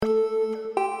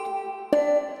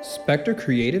Spectre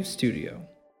Creative Studio.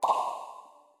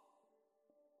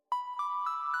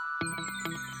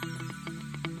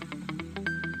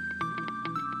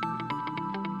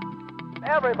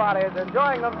 Everybody is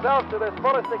enjoying themselves to their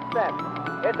fullest extent.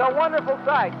 It's a wonderful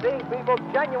sight, seeing people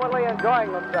genuinely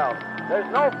enjoying themselves.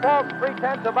 There's no false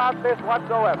pretense about this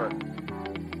whatsoever.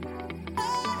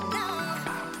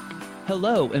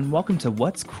 Hello, and welcome to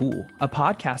What's Cool, a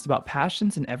podcast about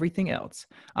passions and everything else.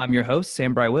 I'm your host,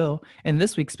 Sam Brywill, and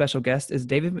this week's special guest is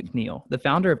David McNeill, the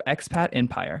founder of Expat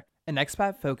Empire, an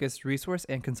expat-focused resource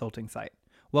and consulting site.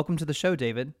 Welcome to the show,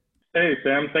 David. Hey,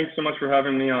 Sam. Thanks so much for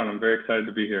having me on. I'm very excited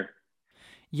to be here.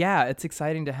 Yeah, it's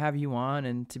exciting to have you on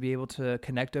and to be able to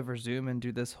connect over Zoom and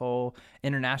do this whole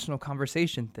international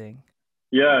conversation thing.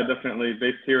 Yeah, definitely.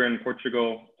 Based here in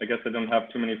Portugal, I guess I don't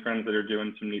have too many friends that are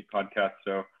doing some neat podcasts,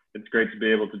 so it's great to be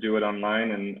able to do it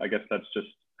online, and I guess that's just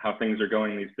how things are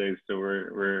going these days, so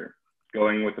we're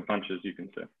going with the punches, you can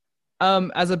say.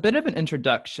 As a bit of an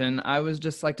introduction, I would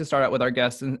just like to start out with our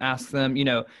guests and ask them,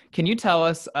 can you tell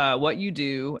us what you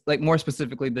do, like more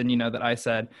specifically than, that I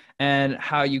said, and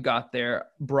how you got there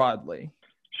broadly?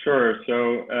 Sure.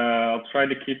 So I'll try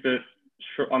to keep it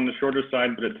on the shorter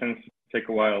side, but it tends to take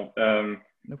a while.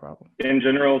 No problem. In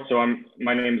general,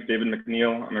 my name is David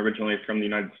McNeill. I'm originally from the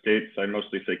United States. I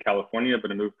mostly say California,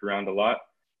 but I moved around a lot.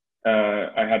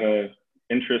 I had a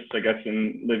interest, I guess,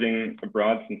 in living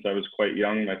abroad since I was quite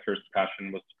young. My first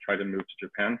passion was to try to move to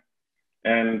Japan.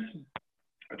 And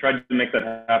I tried to make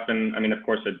that happen. I mean, of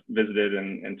course, I visited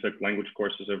and took language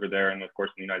courses over there, and of course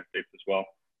in the United States as well.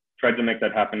 Tried to make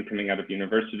that happen coming out of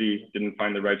university, didn't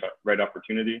find the right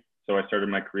opportunity. So I started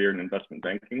my career in investment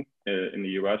banking in the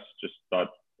US, just thought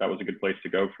that was a good place to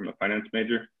go from a finance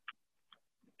major.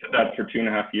 Did that for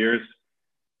 2.5 years,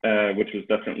 which was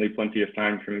definitely plenty of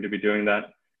time for me to be doing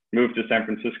that. Moved to San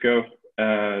Francisco,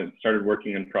 started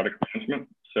working in product management.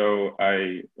 So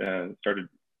I started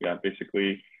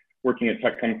basically working at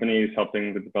tech companies,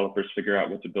 helping the developers figure out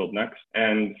what to build next.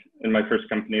 And in my first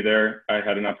company there, I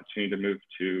had an opportunity to move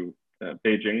to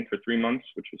Beijing for 3 months,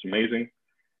 which was amazing.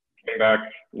 Came back,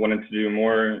 wanted to do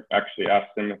more, actually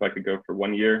asked them if I could go for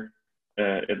 1 year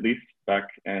at least back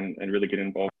and really get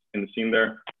involved in the scene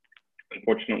there.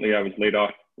 Unfortunately, I was laid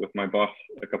off with my boss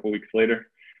a couple weeks later.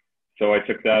 So I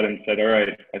took that and said, all right,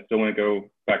 I still want to go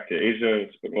back to Asia,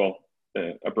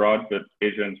 abroad, but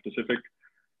Asia in specific,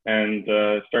 and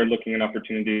started looking at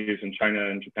opportunities in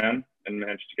China and Japan, and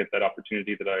managed to get that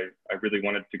opportunity that I really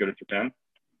wanted to go to Japan.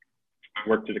 I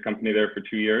worked at a company there for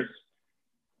 2 years,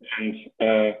 and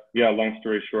long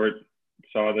story short,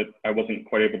 saw that I wasn't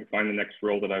quite able to find the next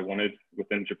role that I wanted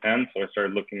within Japan, so I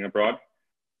started looking abroad,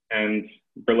 and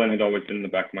Berlin had always been in the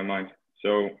back of my mind.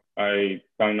 So I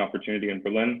found an opportunity in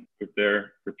Berlin, lived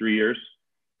there for 3 years.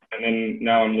 And then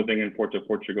now I'm living in Porto,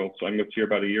 Portugal. So I moved here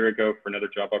about a year ago for another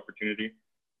job opportunity.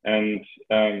 And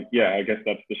I guess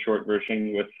that's the short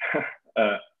version with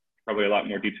probably a lot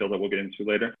more detail that we'll get into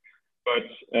later.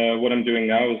 But what I'm doing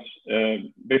now is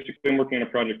basically I'm working on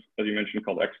a project, as you mentioned,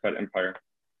 called Expat Empire.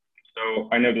 So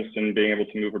I noticed in being able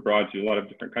to move abroad to a lot of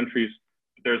different countries,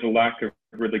 there's a lack of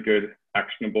really good,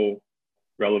 actionable,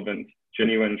 relevant,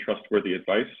 genuine, trustworthy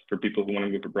advice for people who want to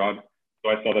move abroad.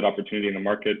 So I saw that opportunity in the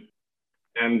market.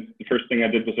 And the first thing I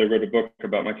did was I wrote a book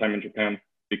about my time in Japan,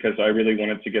 because I really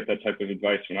wanted to get that type of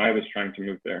advice when I was trying to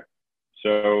move there.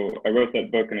 So I wrote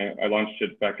that book and I launched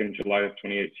it back in July of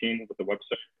 2018 with a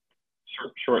website.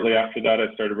 Shortly after that,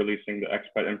 I started releasing the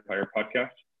Expat Empire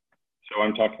podcast. So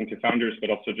I'm talking to founders, but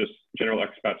also just general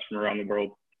expats from around the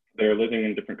world that are living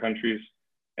in different countries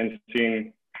and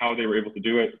seeing how they were able to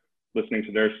do it, listening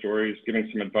to their stories, giving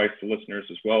some advice to listeners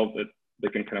as well, that they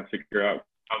can kind of figure out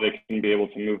how they can be able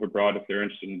to move abroad if they're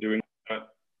interested in doing that.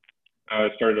 I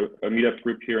started a meetup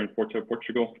group here in Porto,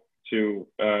 Portugal to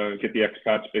get the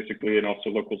expats basically, and also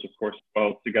locals, of course,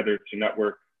 all together to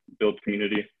network, build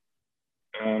community.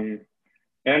 And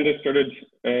I started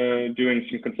doing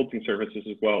some consulting services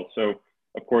as well. So,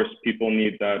 of course, people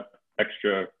need that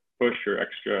extra push or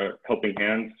extra helping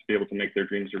hand to be able to make their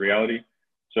dreams a reality.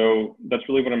 So that's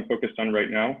really what I'm focused on right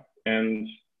now. And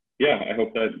I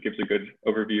hope that gives a good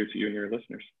overview to you and your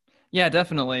listeners. Yeah,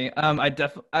 definitely.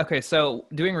 Okay, so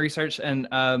doing research and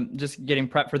just getting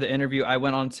prepped for the interview, I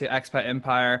went on to Expat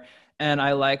Empire, and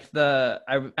I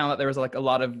found that there was like a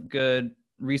lot of good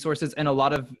resources and a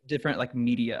lot of different like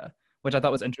media, which I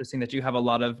thought was interesting, that you have a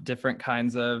lot of different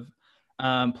kinds of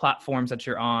platforms that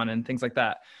you're on and things like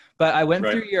that. But I went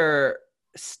through your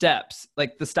steps,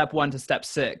 like the step 1 to step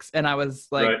 6, and I was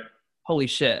like, holy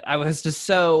shit. I was just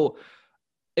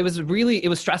it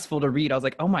was stressful to read. I was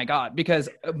like, oh my God, because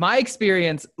my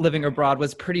experience living abroad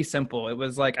was pretty simple. It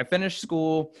was like, I finished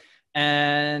school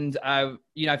And I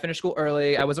finished school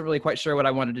early. I wasn't really quite sure what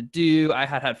I wanted to do. I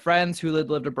had friends who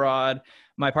lived abroad.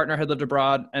 My partner had lived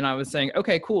abroad, and I was saying,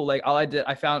 okay, cool. Like all I did,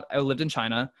 I lived in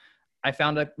China. I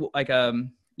found there's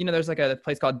like a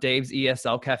place called Dave's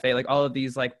ESL Cafe, like all of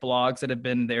these like blogs that have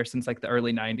been there since like the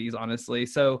early 90s, honestly.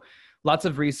 So lots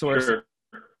of resources.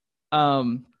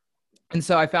 Sure. And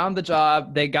so I found the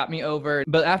job, they got me over.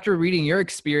 But after reading your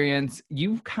experience,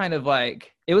 you kind of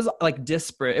like, it was like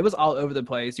disparate. It was all over the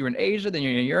place. You were in Asia, then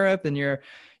you're in Europe, then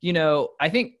I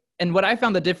think, and what I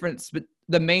found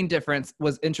the main difference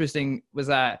was interesting was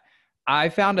that I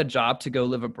found a job to go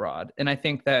live abroad. And I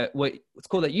think that what's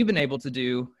cool that you've been able to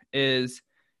do is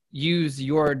use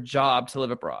your job to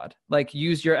live abroad, like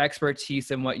use your expertise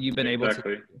and what you've been able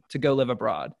to go live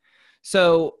abroad.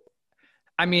 So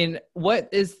I mean, what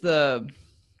is when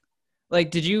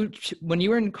you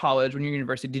were in college, when you were in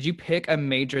university, did you pick a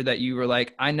major that you were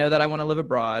like, I know that I want to live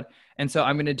abroad, and so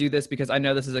I'm going to do this because I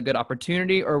know this is a good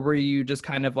opportunity? Or were you just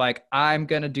kind of like, I'm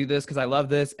going to do this because I love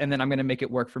this, and then I'm going to make it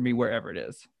work for me wherever it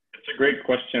is? It's a great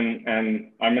question,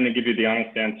 and I'm going to give you the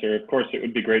honest answer. Of course, it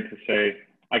would be great to say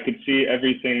I could see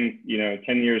everything,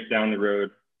 10 years down the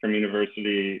road from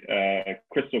university,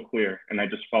 crystal clear. And I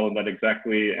just followed that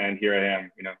exactly. And here I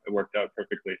am, it worked out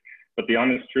perfectly. But the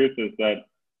honest truth is that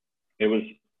it was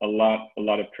a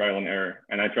lot of trial and error.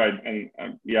 And I tried, and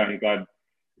I'm glad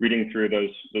reading through those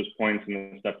points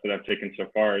and the steps that I've taken so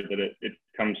far, that it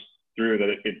comes through that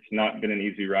it's not been an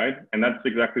easy ride. And that's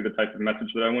exactly the type of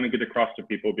message that I want to get across to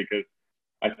people, because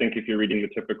I think if you're reading the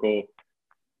typical,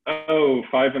 5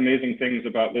 amazing things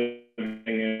about living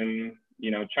in,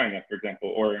 China, for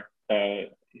example, or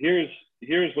here's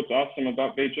what's awesome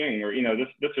about Beijing, or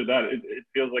this or that. It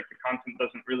feels like the content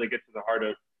doesn't really get to the heart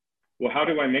of, well, how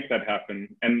do I make that happen?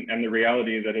 And the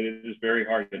reality that it is very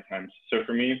hard at times. So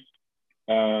for me,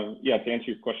 to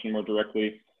answer your question more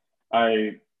directly,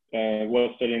 I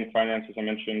was studying finance, as I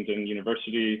mentioned, in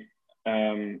university.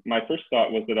 My first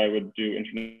thought was that I would do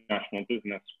international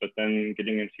business, but then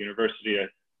getting into university, I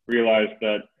realized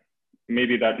that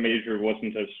maybe that major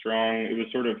wasn't as strong. It was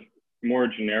sort of more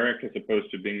generic as opposed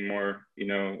to being more,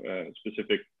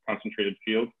 specific, concentrated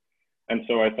field. And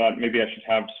so I thought maybe I should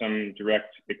have some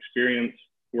direct experience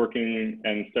working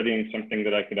and studying something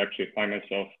that I could actually apply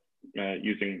myself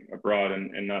using abroad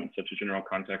and not in such a general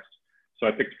context. So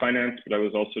I picked finance, but I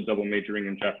was also double majoring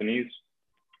in Japanese.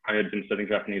 I had been studying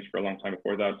Japanese for a long time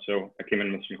before that, so I came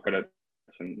in with some credits,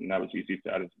 and that was easy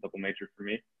to add as a double major for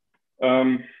me.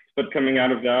 But coming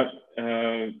out of that,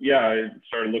 I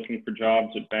started looking for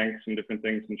jobs at banks and different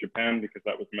things in Japan, because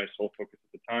that was my sole focus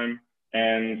at the time.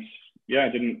 And I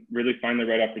didn't really find the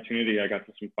right opportunity. I got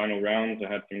to some final rounds.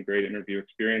 I had some great interview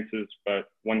experiences, but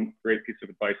one great piece of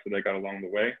advice that I got along the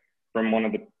way from one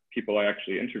of the people I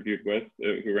actually interviewed with,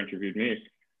 who interviewed me,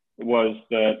 was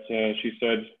that she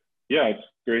said, it's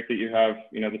great that you have,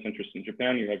 this interest in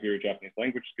Japan, you have your Japanese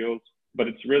language skills, but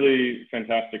it's really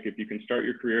fantastic if you can start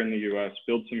your career in the US,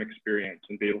 build some experience,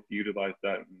 and be able to utilize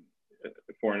that in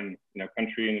a foreign,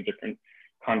 country in a different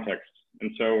context.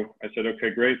 And so I said, okay,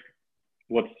 great.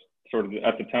 What's sort of,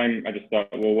 at the time, I just thought,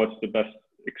 well, what's the best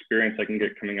experience I can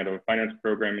get coming out of a finance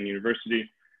program in university?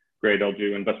 Great, I'll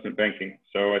do investment banking.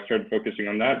 So I started focusing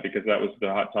on that because that was the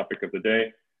hot topic of the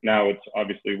day. Now it's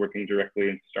obviously working directly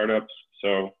in startups.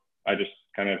 So I just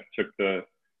kind of took the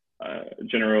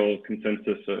general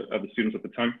consensus of the students at the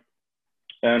time.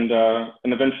 And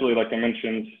eventually, like I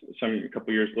mentioned, a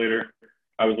couple years later,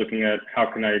 I was looking at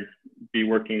how can I be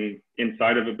working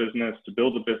inside of a business to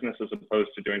build a business as opposed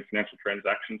to doing financial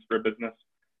transactions for a business.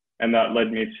 And that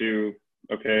led me to,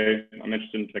 okay, I'm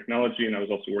interested in technology, and I was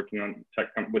also working on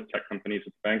with tech companies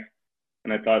at the bank.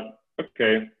 And I thought,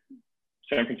 okay,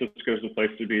 San Francisco is the place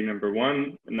to be, number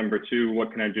one. And number two,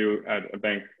 what can I do at a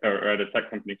bank or at a tech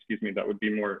company, that would be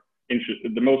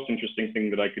the most interesting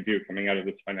thing that I could do coming out of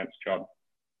this finance job.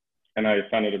 And I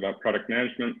found out about product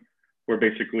management, where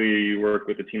basically you work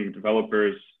with a team of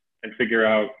developers and figure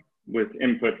out, with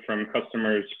input from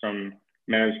customers, from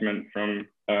management, from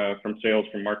sales,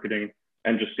 from marketing,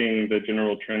 and just seeing the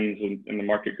general trends in the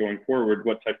market going forward,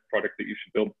 what type of product that you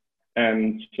should build.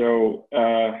 And so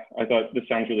I thought this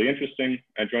sounds really interesting.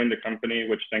 I joined the company,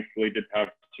 which thankfully did have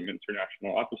some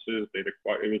international offices. It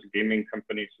was a gaming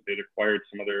company, so they'd acquired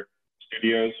some other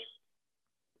studios.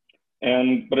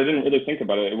 But I didn't really think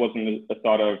about it. It wasn't a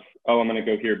thought of, I'm going to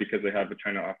go here because they have a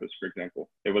China office, for example.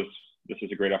 It was, this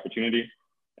is a great opportunity.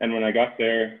 And when I got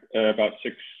there, about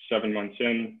 6-7 months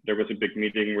in, there was a big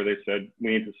meeting where they said,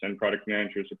 we need to send product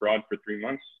managers abroad for 3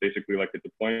 months, basically like a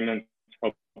deployment,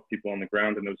 help people on the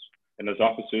ground in those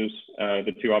offices.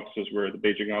 The 2 offices were the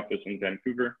Beijing office and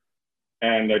Vancouver.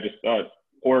 And I just thought,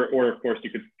 or of course you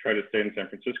could try to stay in San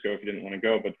Francisco if you didn't want to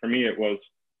go. But for me, it was,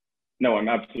 no, I'm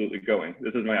absolutely going.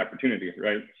 This is my opportunity,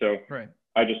 right? So Right.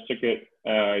 I just took it.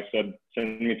 I said,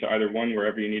 send me to either one.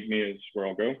 Wherever you need me is where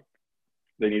I'll go.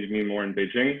 They needed me more in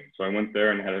Beijing, so I went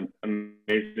there and had an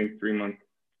amazing 3-month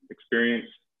experience.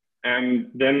 And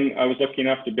then I was lucky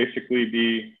enough to basically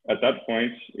be at that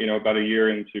point, about a year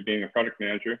into being a product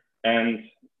manager. And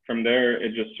from there,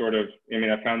 it just sort of,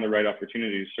 I found the right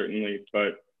opportunities certainly,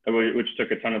 but which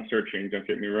took a ton of searching, don't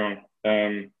get me wrong.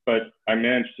 But I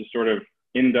managed to sort of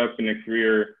end up in a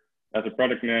career as a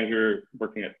product manager,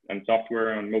 working on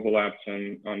software, on mobile apps,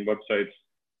 and on websites,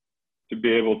 to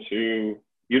be able to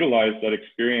utilize that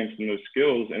experience and those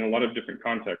skills in a lot of different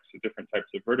contexts, different types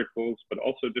of verticals, but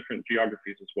also different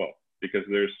geographies as well. Because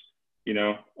there's,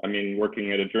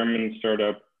 working at a German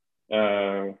startup,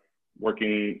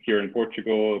 working here in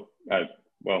Portugal at,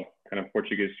 kind of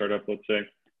Portuguese startup, let's say.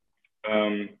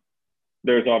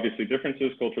 There's obviously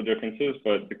differences, cultural differences,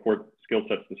 but the core skill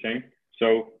set's the same.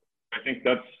 So I think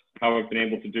that's how I've been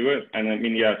able to do it. And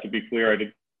to be clear, I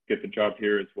did get the job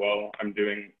here as well. I'm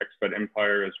doing Expat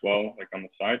Empire as well, like on the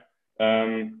side.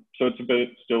 So it's a bit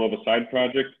still of a side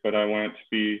project, but I want it to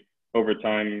be over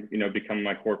time, become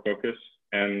my core focus.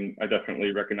 And I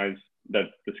definitely recognize that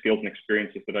the skills and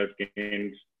experiences that I've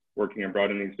gained working abroad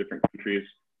in these different countries,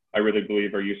 I really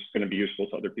believe are going to be useful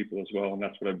to other people as well. And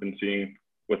that's what I've been seeing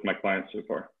with my clients so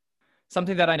far.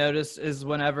 Something that I noticed is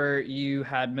whenever you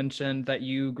had mentioned that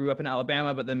you grew up in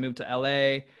Alabama, but then moved to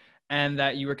LA, and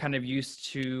that you were kind of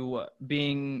used to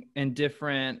being in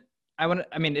different,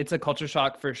 it's a culture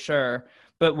shock for sure.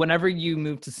 But whenever you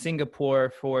moved to Singapore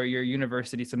for your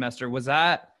university semester, was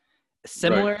that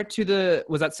similar Right. to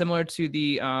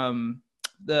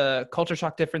the culture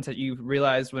shock difference that you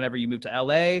realized whenever you moved to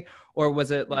LA? Or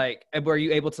was it like, were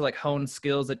you able to like hone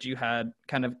skills that you had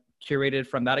kind of curated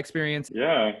from that experience?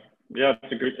 Yeah,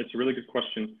 it's a really good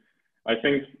question. I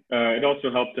think it also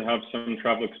helped to have some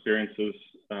travel experiences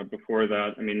before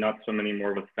that. Not so many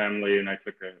more with family, and I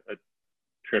took a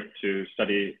trip to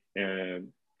study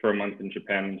for a month in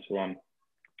Japan and so on.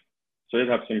 So I did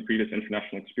have some previous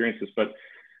international experiences, but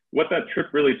what that trip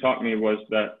really taught me was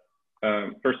that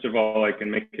first of all, I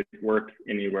can make it work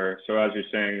anywhere. So as you're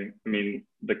saying,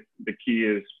 the key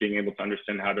is being able to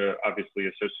understand how to obviously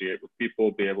associate with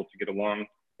people, be able to get along,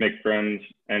 make friends,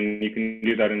 and you can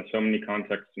do that in so many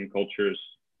contexts and cultures.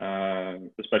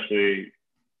 Especially,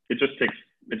 it just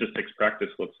takes practice,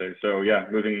 let's say. So yeah,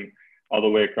 moving all the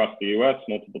way across the U.S.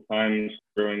 multiple times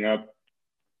growing up,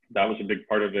 that was a big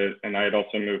part of it. And I had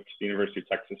also moved to the University of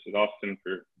Texas at Austin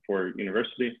for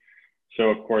university. So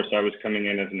of course I was coming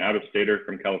in as an out-of-stater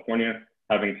from California,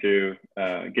 having to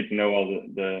get to know all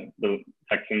the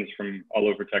Texans from all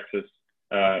over Texas.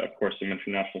 Of course, some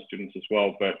international students as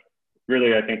well. But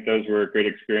really, I think those were great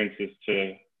experiences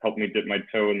to help me dip my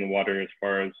toe in the water as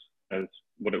far as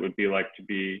what it would be like to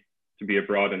be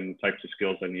abroad and the types of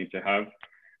skills I need to have.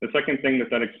 The second thing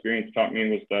that experience taught me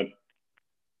was that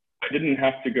I didn't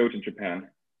have to go to Japan.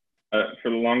 For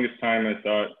the longest time, I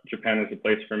thought Japan is a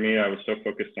place for me. I was so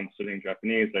focused on studying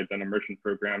Japanese. I'd done immersion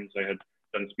programs. I had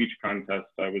done speech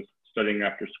contests. I was studying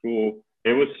after school.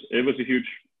 It was a huge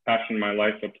passion in my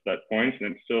life up to that point,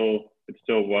 and it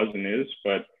still was and is.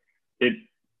 But it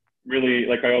really,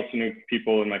 like, I also knew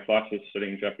people in my classes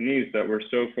studying Japanese that were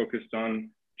so focused on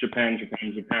Japan.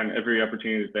 Every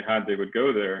opportunity that they had, they would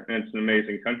go there. And it's an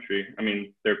amazing country.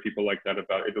 There are people like that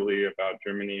about Italy, about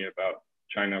Germany, about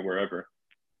China, wherever.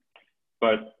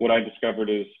 But what I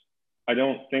discovered is I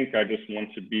don't think I just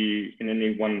want to be in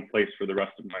any one place for the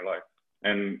rest of my life.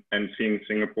 And seeing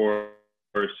Singapore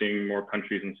or seeing more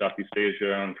countries in Southeast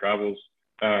Asia on travels,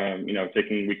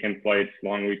 taking weekend flights,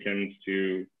 long weekends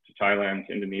to Thailand,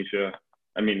 to Indonesia.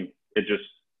 It just,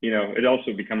 it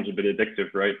also becomes a bit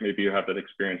addictive, right? Maybe you have that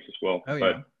experience as well. Oh,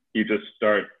 yeah. But you just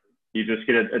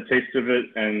get a taste of it,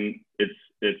 and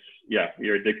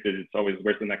you're addicted. It's always,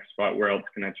 where's the next spot? Where else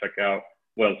can I check out?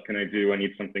 What else can I do? I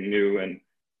need something new. And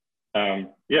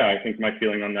I think my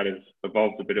feeling on that has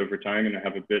evolved a bit over time, and I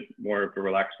have a bit more of a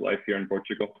relaxed life here in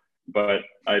Portugal. But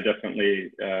I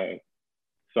definitely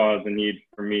saw the need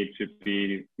for me to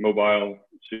be mobile,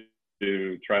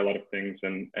 to try a lot of things,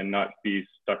 and not be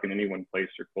stuck in any one place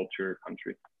or culture or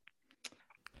country.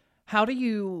 How do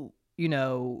you,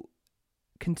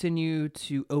 continue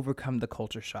to overcome the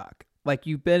culture shock? Like,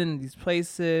 you've been in these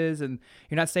places and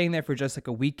you're not staying there for just like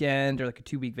a weekend or like a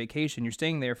 2-week vacation. You're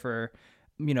staying there for,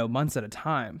 months at a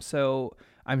time. So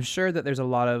I'm sure that there's a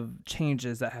lot of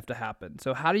changes that have to happen.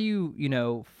 So how do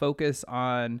you, focus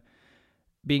on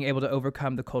being able to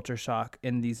overcome the culture shock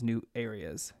in these new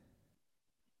areas?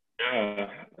 Yeah.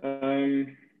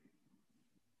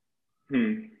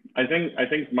 I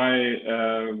think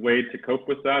my way to cope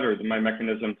with that, or my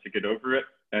mechanism to get over it,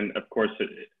 and of course,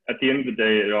 at the end of the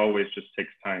day, it always just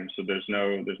takes time. So there's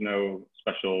no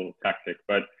special tactic.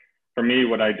 But for me,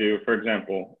 what I do, for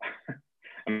example,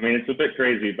 I mean, it's a bit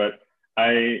crazy, but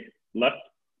I left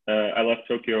I left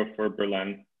Tokyo for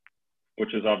Berlin,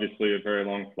 which is obviously a very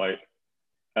long flight.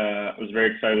 I was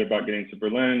very excited about getting to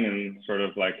Berlin and sort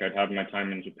of like I'd have my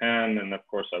time in Japan. And of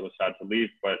course, I was sad to leave,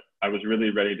 but I was really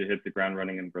ready to hit the ground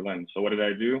running in Berlin. So what did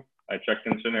I do? I checked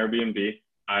into an Airbnb.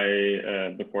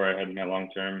 Before I had my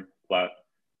long-term flat,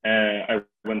 I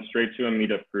went straight to a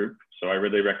meetup group. So I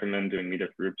really recommend doing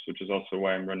meetup groups, which is also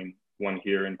why I'm running one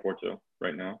here in Porto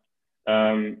right now.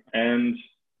 And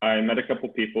I met a couple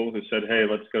people who said, "Hey,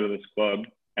 let's go to this club."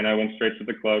 And I went straight to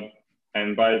the club.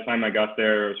 And by the time I got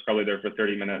there, I was probably there for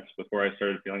 30 minutes before I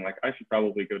started feeling like I should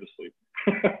probably go to sleep.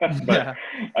 But Yeah.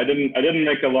 I didn't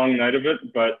make a long night of it,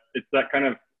 but it's that kind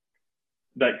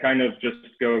of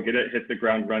just go get it, hit the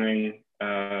ground running,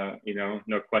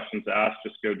 no questions asked,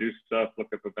 just go do stuff,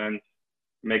 look up events,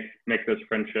 make those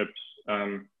friendships.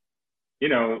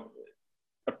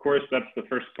 Of course, that's the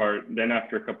first part. Then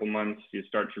after a couple months, you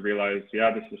start to realize,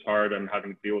 yeah, this is hard. I'm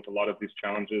having to deal with a lot of these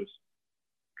challenges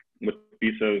with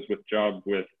visas, with job,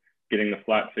 with getting the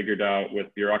flat figured out,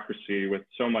 with bureaucracy, with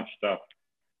so much stuff.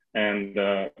 And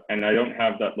I don't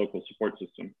have that local support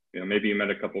system. Maybe you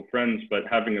met a couple friends, but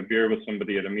having a beer with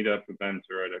somebody at a meetup event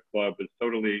or at a club is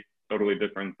totally, totally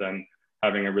different than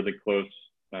having a really close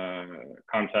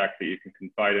contact that you can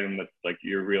confide in that's like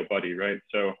your real buddy, right?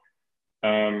 So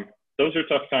those are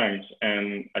tough times.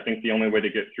 And I think the only way to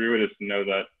get through it is to know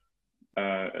that,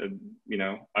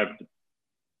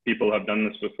 people have done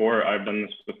this before. I've done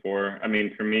this before. I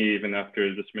mean, for me, even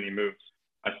after this many moves,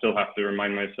 I still have to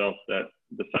remind myself that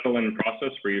the settle-in process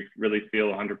where you really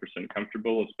feel 100%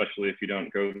 comfortable, especially if you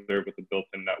don't go there with a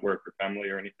built-in network or family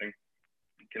or anything,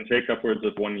 can take upwards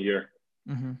of 1 year.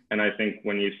 Mm-hmm. And I think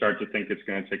when you start to think it's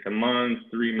going to take a month,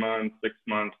 3 months, 6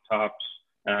 months tops,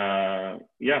 I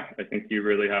think you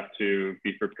really have to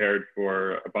be prepared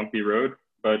for a bumpy road.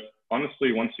 But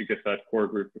honestly, once you get that core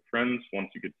group of friends,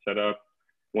 once you get set up,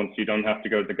 once you don't have to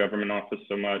go to the government office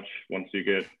so much, once you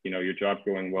get, your job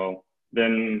going well,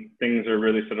 then things are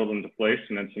really settled into place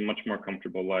and it's a much more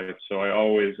comfortable life. So I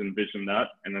always envision that,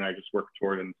 and then I just work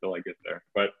toward it until I get there.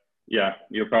 But yeah,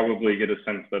 you'll probably get a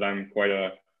sense that I'm quite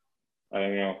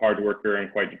hard worker. I'm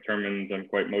quite determined. I'm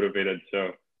quite motivated.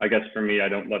 So I guess for me, I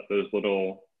don't let those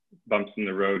little bumps in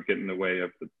the road get in the way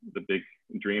of the big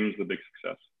dreams, the big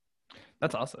success.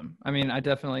 That's awesome. I mean, I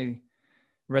definitely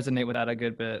resonate with that a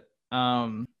good bit.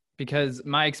 Because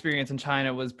my experience in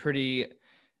China was pretty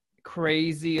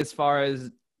crazy as far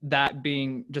as that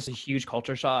being just a huge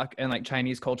culture shock, and like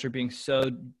Chinese culture being so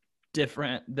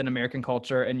different than American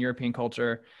culture and European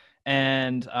culture.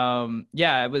 And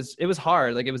it was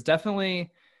hard. Like it was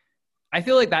definitely, I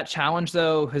feel like that challenge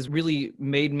though has really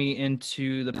made me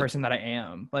into the person that I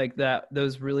am. Like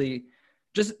those really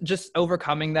just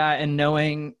overcoming that and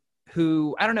knowing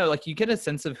who, I don't know, like you get a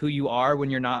sense of who you are when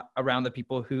you're not around the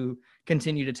people who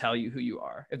continue to tell you who you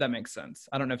are, if that makes sense.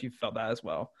 I don't know if you've felt that as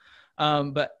well.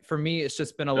 But for me, it's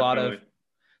just been a lot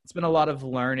of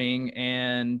learning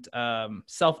and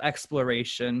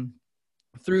self-exploration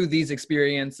through these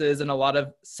experiences, and a lot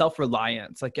of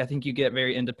self-reliance. Like I think you get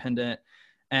very independent,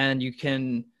 and you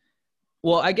can,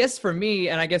 well, I guess for me,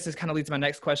 and I guess this kind of leads to my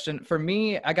next question. For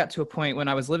me, I got to a point when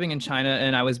I was living in China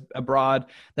and I was abroad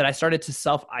that I started to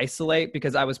self-isolate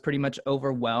because I was pretty much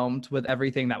overwhelmed with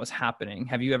everything that was happening.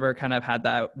 Have you ever kind of had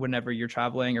that whenever you're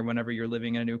traveling or whenever you're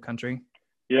living in a new country?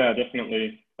 Yeah,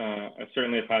 definitely. I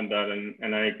certainly have had that.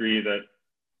 And I agree that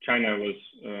China was,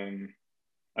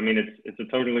 it's a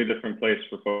totally different place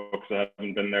for folks that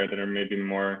haven't been there, that are maybe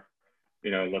more,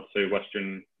 let's say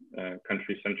Western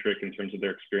country centric in terms of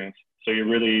their experience. So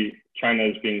China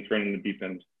is being thrown in the deep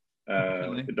end.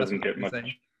 Really? It doesn't get much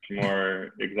more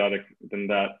exotic than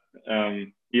that.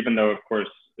 Even though, of course,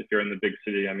 if you're in the big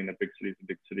city, a big city is a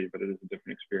big city, but it is a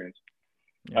different experience.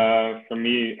 Yeah. For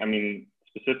me,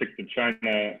 specific to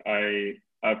China,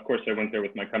 of course, I went there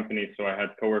with my company. So I had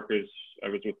coworkers. I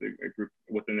was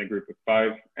within a group of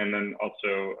 5. And then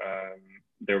also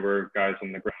there were guys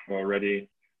on the ground already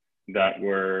that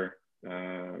were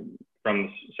from the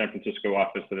San Francisco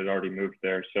office that had already moved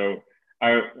there. So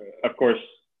I, of course,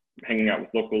 hanging out with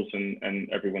locals and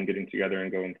everyone getting together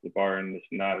and going to the bar and this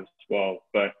and that as well.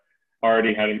 But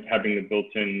already having the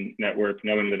built-in network,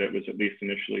 knowing that it was at least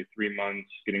initially 3 months,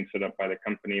 getting set up by the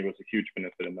company was a huge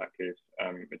benefit in that case.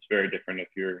 It's very different if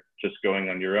you're just going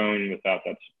on your own without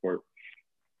that support.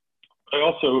 I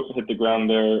also hit the ground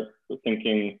there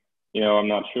thinking, I'm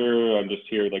not sure. I'm just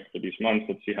here like for these months.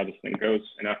 Let's see how this thing goes.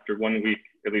 And after 1 week,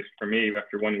 at least for me,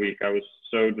 after 1 week, I was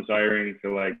so desiring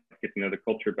to like get to know the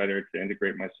culture better, to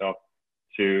integrate myself,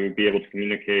 to be able to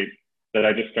communicate, that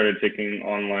I just started taking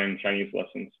online Chinese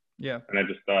lessons. Yeah. And I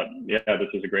just thought, yeah, this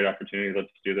is a great opportunity.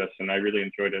 Let's do this. And I really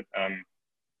enjoyed it.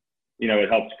 It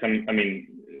helped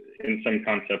in some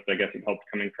concept, I guess it helped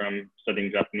coming from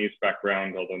studying Japanese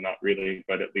background, although not really,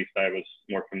 but at least I was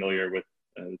more familiar with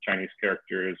the Chinese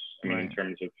characters, in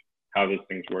terms of how those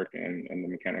things work and the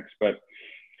mechanics. But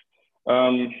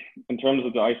in terms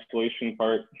of the isolation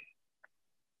part,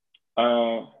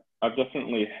 I've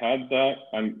definitely had that.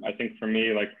 I think for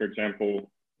me, like, for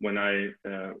example, when I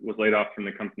was laid off from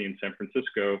the company in San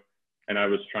Francisco and I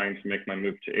was trying to make my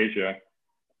move to Asia,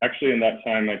 actually in that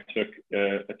time, I took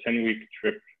a 10-week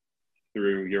trip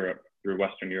through Europe, through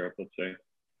Western Europe, let's say.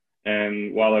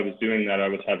 And while I was doing that, I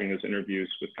was having those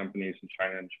interviews with companies in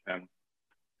China and Japan.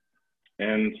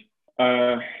 And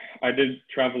I did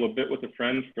travel a bit with a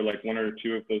friend for like 1 or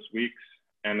 2 of those weeks.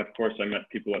 And of course, I met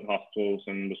people at hostels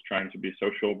and was trying to be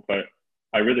social. But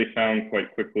I really found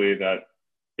quite quickly that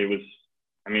it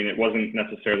wasn't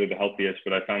necessarily the healthiest,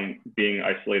 but I found being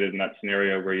isolated in that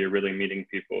scenario where you're really meeting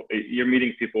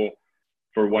people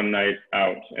for one night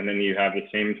out, and then you have the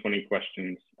same 20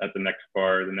 questions at the next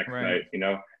bar the next night,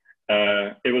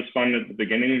 It was fun at the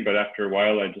beginning, but after a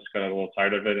while, I just got a little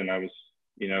tired of it, and I was,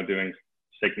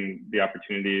 taking the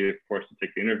opportunity, of course, to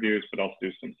take the interviews, but also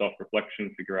do some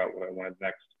self-reflection, figure out what I wanted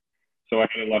next. So I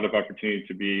had a lot of opportunity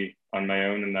to be on my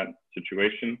own in that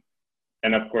situation.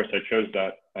 And of course, I chose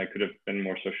that. I could have been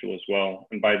more social as well.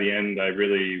 And by the end, I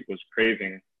really was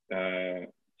craving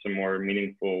some more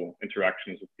meaningful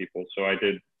interactions with people. So I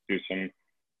did do some,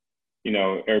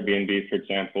 Airbnb, for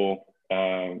example,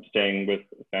 staying with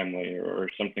a family or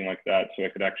something like that. So I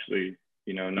could actually,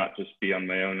 not just be on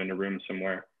my own in a room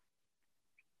somewhere.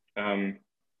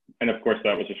 And of course,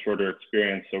 that was a shorter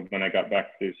experience. So when I got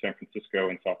back to San Francisco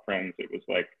and saw friends, it was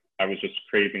like, I was just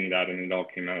craving that, and it all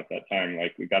came out at that time.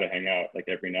 Like, we got to hang out like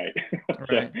every night.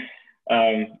 Right.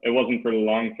 So it wasn't for the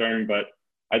long term, but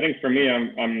I think for me,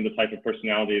 I'm the type of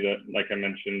personality that, like I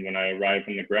mentioned, when I arrive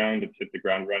on the ground, it's hit the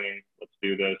ground running. Let's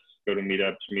do this. Go to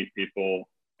meetups, meet people.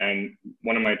 And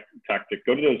one of my tactics,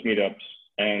 go to those meetups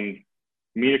and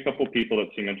meet a couple people that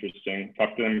seem interesting.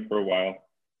 Talk to them for a while.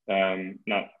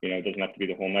 It doesn't have to be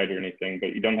the whole night or anything,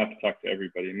 but you don't have to talk to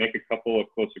everybody. Make a couple of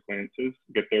close acquaintances,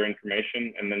 get their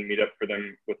information, and then meet up for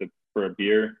them for a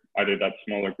beer, either that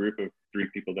smaller group of 3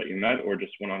 people that you met or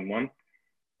just one-on-one.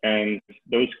 And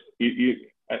those,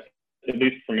 at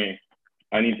least for me,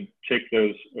 I need to take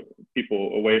those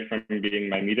people away from being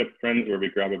my meetup friends where we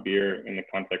grab a beer in the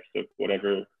context of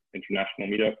whatever international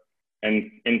meetup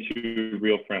and into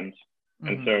real friends.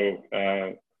 Mm-hmm. And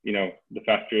so, the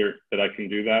faster that I can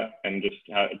do that and just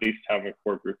at least have a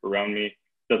core group around me,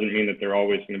 doesn't mean that they're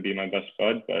always going to be my best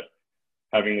bud, but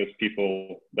having those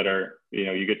people that are,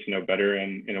 you get to know better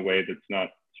and in a way that's not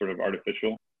sort of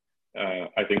artificial,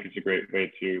 I think it's a great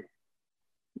way to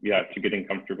getting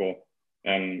comfortable.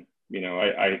 And,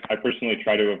 I personally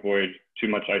try to avoid too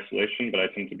much isolation, but I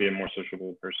tend to be a more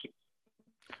sociable person.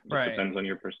 It depends on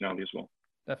your personality as well.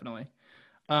 Definitely.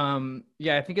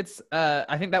 I think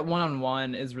I think that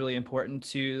one-on-one is really important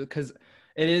too, because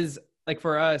it is like,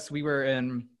 for us, we were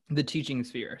in the teaching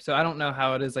sphere. So I don't know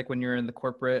how it is like when you're in the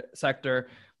corporate sector,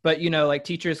 but like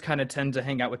teachers kind of tend to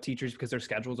hang out with teachers because their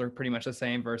schedules are pretty much the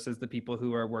same versus the people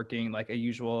who are working like a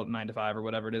usual 9 to 5 or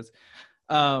whatever it is.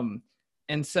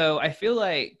 And so I feel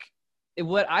like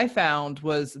what I found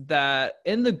was that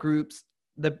in the groups,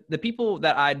 the people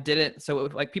that I didn't, so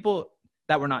like people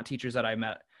that were not teachers that I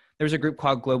met, there's a group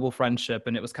called Global Friendship,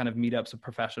 and it was kind of meetups of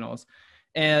professionals.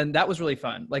 And that was really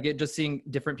fun. Like, it just seeing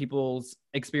different people's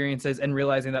experiences and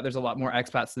realizing that there's a lot more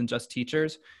expats than just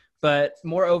teachers. But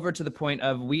moreover, to the point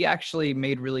of, we actually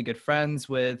made really good friends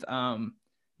with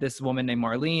this woman named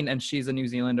Marlene, and she's a New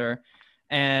Zealander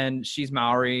and she's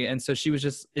Maori. And so she's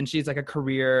like a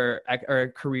career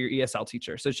ESL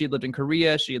teacher. So she had lived in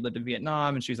Korea, she had lived in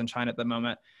Vietnam, and she was in China at the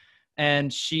moment.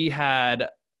 And it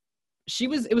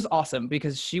was awesome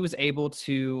because she was able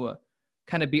to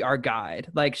kind of be our guide.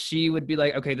 Like, she would be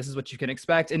like, okay, this is what you can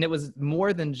expect. And it was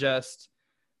more than just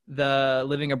the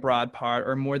living abroad part,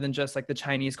 or more than just like the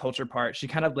Chinese culture part. She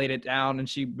kind of laid it down, and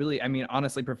she really,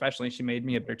 honestly, professionally, she made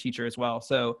me a better teacher as well.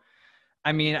 So,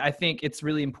 I think it's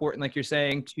really important, like you're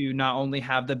saying, to not only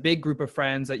have the big group of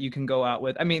friends that you can go out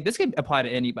with. This could apply to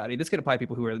anybody. This could apply to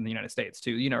people who are in the United States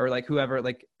too, or like whoever,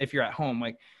 like if you're at home,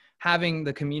 like having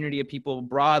the community of people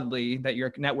broadly that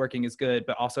you're networking is good,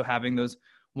 but also having those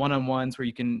one-on-ones where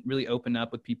you can really open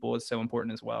up with people is so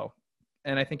important as well.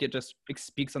 And I think it just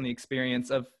speaks on the experience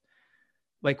of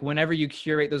like, whenever you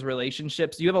curate those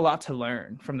relationships, you have a lot to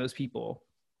learn from those people.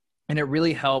 And it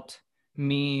really helped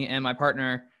me and my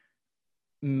partner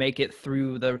make it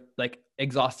through the like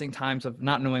exhausting times of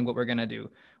not knowing what we're going to do,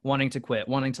 wanting to quit,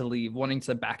 wanting to leave, wanting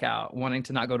to back out, wanting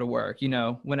to not go to work, you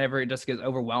know, whenever it just gets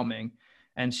overwhelming.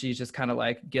 And she's just kind of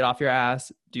like, get off your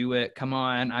ass, do it. Come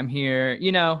on, I'm here.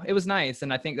 You know, it was nice.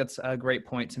 And I think that's a great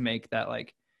point to make, that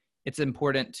like, it's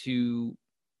important to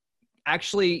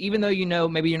actually, even though, you know,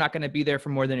 maybe you're not going to be there for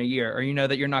more than a year, or you know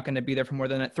that you're not going to be there for more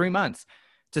than 3 months,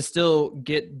 to still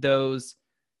get those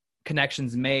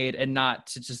connections made, and not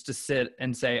to just to sit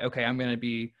and say, okay, I'm going to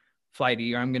be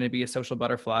flighty, or I'm going to be a social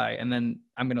butterfly, and then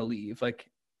I'm going to leave. Like,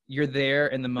 you're there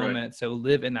in the moment. Right. So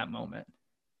live in that moment.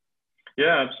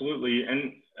 Yeah, absolutely.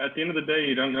 And at the end of the day,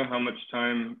 you don't know how much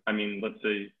time, I mean, let's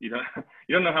say you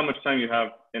don't know how much time you have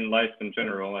in life in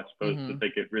general, I suppose, to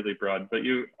take it really broad, but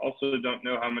you also don't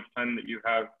know how much time that you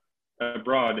have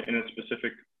abroad in a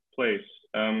specific place.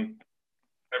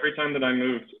 Every time that I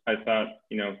moved, I thought,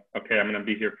 you know, okay, I'm going to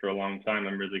be here for a long time.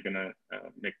 I'm really going to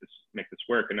make this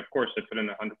work. And of course, I put in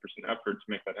 100% effort to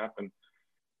make that happen.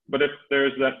 But if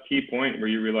there's that key point where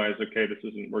you realize, okay, this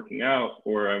isn't working out,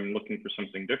 or I'm looking for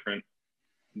something different,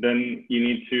 then you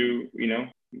need to, you know,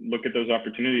 look at those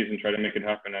opportunities and try to make it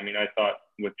happen. I mean, I thought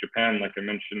with Japan, like I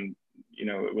mentioned, you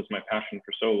know, it was my passion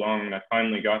for so long, and I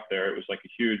finally got there. It was like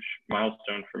a huge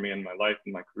milestone for me in my life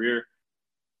and my career.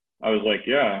 I was like,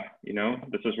 yeah, you know,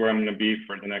 this is where I'm going to be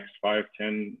for the next 5,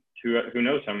 10, who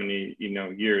knows how many, you know,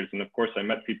 years. And of course, I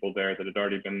met people there that had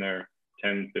already been there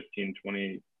 10, 15,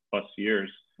 20 plus years.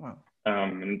 Wow.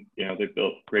 And, you know, they've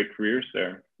built great careers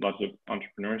there, lots of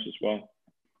entrepreneurs as well.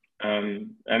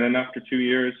 And then after 2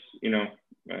 years, you know,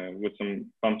 with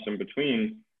some bumps in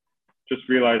between, just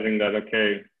realizing that,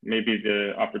 okay, maybe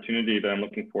the opportunity that I'm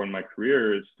looking for in my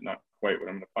career is not quite what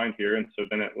I'm going to find here. And so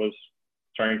then it was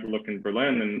trying to look in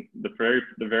Berlin, and the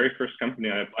very first company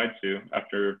I applied to,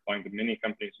 after applying to many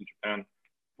companies in Japan,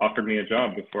 offered me a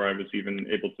job before I was even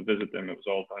able to visit them. It was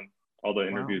all done. All the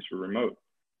interviews were remote.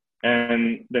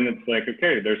 And then it's like,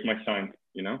 okay, there's my sign,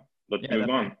 you know, let's move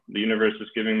on. The universe is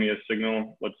giving me a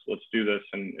signal. Let's do this.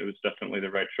 And it was definitely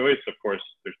the right choice. Of course,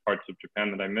 there's parts of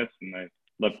Japan that I miss, and I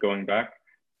love going back.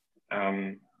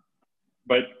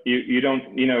 But you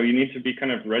don't, you know, you need to be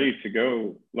kind of ready to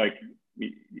go. Like,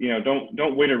 you know,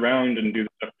 don't wait around and do the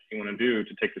stuff that you want to do,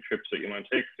 to take the trips that you want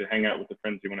to take, to hang out with the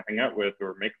friends you want to hang out with,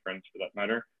 or make friends for that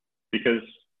matter. Because,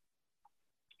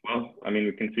 well, I mean,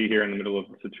 we can see here in the middle of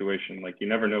the situation, like, you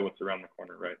never know what's around the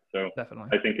corner, right? So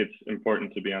definitely, I think it's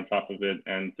important to be on top of it,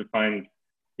 and to find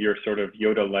your sort of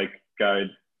Yoda-like guide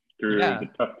through the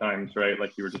tough times, right?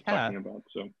 Like you were just talking about.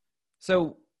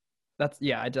 So that's,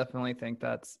 I definitely think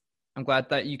I'm glad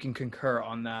that you can concur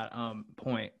on that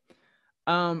point.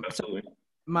 Absolutely. So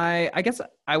I guess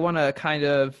I want to kind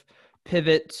of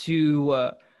pivot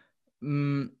to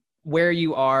where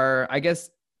you are, I guess,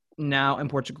 now in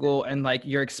Portugal, and like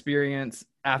your experience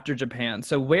after Japan.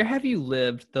 So where have you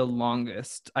lived the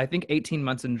longest? I think 18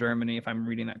 months in Germany, if I'm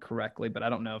reading that correctly, but I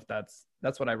don't know if that's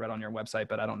what I read on your website,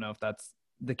 but I don't know if that's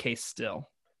the case still.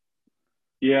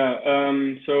 Yeah.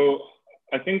 So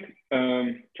I think,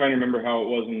 trying to remember how it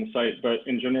was on the site, but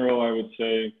in general, I would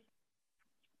say,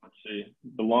 let's see,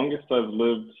 the longest I've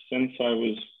lived since I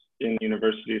was in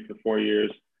university for 4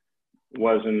 years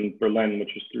was in Berlin,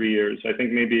 which was 3 years. I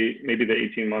think maybe the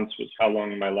 18 months was how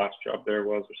long my last job there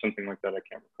was, or something like that. I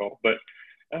can't recall. But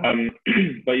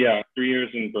but yeah, 3 years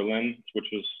in Berlin, which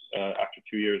was after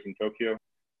 2 years in Tokyo.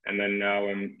 And then now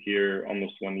I'm here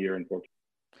almost 1 year in Portugal.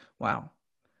 Wow.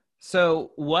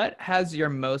 So what has your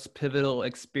most pivotal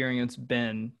experience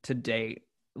been to date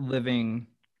living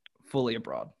fully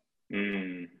abroad?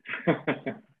 Most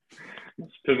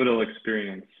pivotal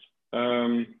experience.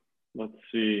 Let's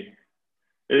see.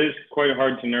 It is quite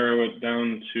hard to narrow it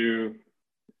down to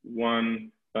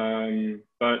one,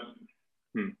 but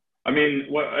I mean,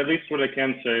 at least what I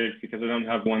can say, because I don't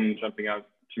have one jumping out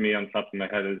to me on top of my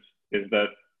head, is that,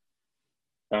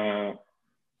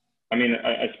 I mean,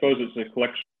 I suppose it's a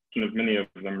collection of many of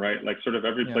them, right? Like, sort of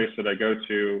every place that I go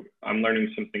to, I'm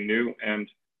learning something new, and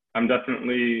I'm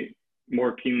definitely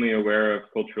more keenly aware of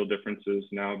cultural differences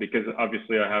now, because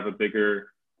obviously I have a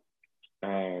bigger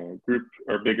group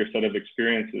or bigger set of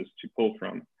experiences to pull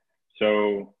from.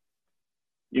 So,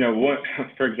 you know,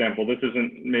 for example, this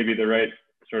isn't maybe the right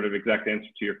sort of exact answer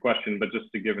to your question, but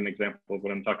just to give an example of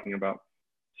what I'm talking about.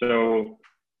 So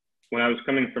when I was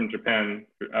coming from Japan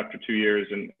after 2 years,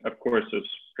 and of course, as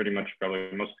pretty much probably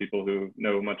most people who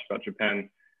know much about Japan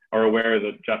are aware,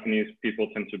 that Japanese people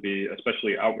tend to be,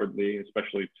 especially outwardly,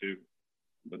 especially to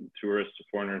the tourists, the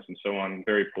foreigners, and so on,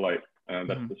 very polite. That's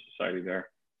Mm-hmm. the society there.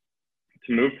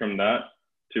 To move from that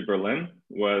to Berlin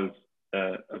was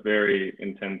a very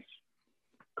intense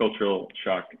cultural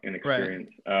shock and Right.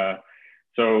 experience.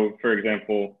 So, for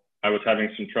example, I was having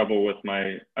some trouble with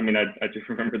I do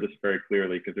remember this very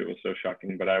clearly because it was so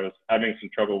shocking, but I was having some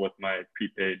trouble with my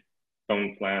prepaid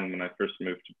phone plan when I first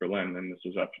moved to Berlin. And this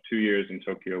was after 2 years in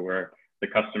Tokyo where the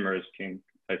customer is king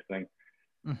type thing.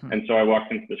 Mm-hmm. And so I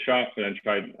walked into the shop and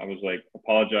I was like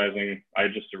apologizing. I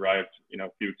just arrived, a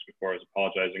few weeks before. I was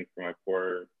apologizing for my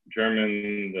poor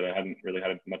German that I hadn't really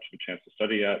had much of a chance to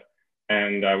study yet.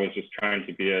 And I was just trying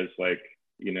to be as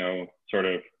sort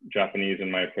of Japanese in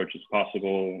my approach as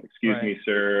possible. Excuse Right. me,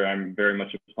 sir. I'm very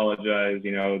much apologize.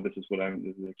 This is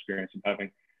the experience I'm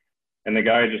having. And the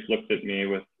guy just looked at me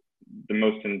with the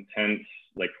most intense,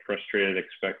 frustrated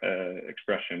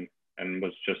expression and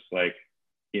was just like,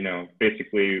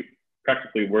 basically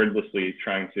practically wordlessly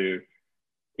trying to,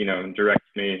 direct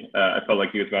me. I felt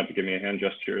like he was about to give me a hand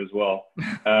gesture as well.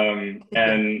 And,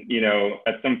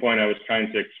 at some point I was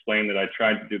trying to explain that I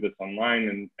tried to do this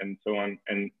online and so on.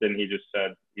 And then he just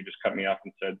cut me off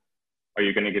and said, "Are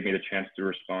you going to give me the chance to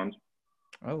respond?"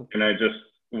 Oh, And I just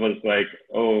was like,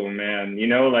 oh man,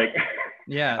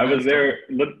 yeah. I was That's there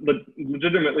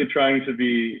legitimately trying to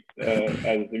be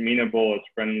as amenable, as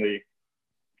friendly,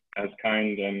 as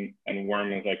kind and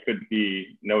warm as I could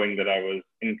be, knowing that I was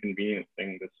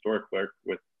inconveniencing the store clerk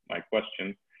with my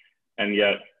question. And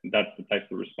yet that's the type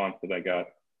of response that I got.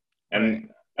 And right.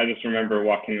 I just remember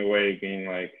walking away being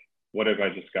like, what have I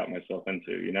just got myself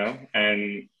into,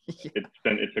 And it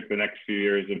took the next few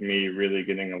years of me really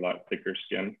getting a lot thicker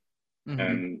skin. Mm-hmm.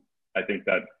 And I think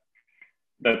that's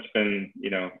been,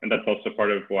 and that's also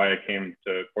part of why I came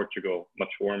to Portugal, much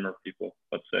warmer people,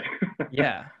 let's say.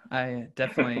 Yeah, I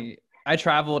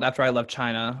traveled after I left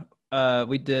China.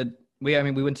 We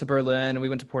went to Berlin and we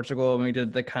went to Portugal and we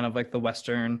did the kind of like the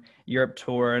Western Europe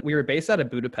tour. We were based out of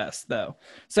Budapest though.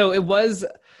 So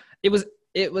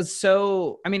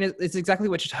it's exactly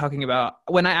what you're talking about.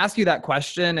 When I asked you that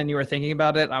question and you were thinking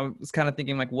about it, I was kind of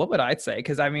thinking like, what would I say?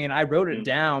 Cause I wrote it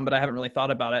down, but I haven't really thought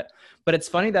about it. But it's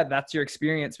funny that that's your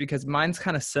experience because mine's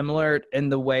kind of similar in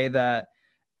the way that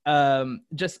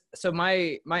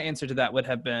my answer to that would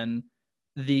have been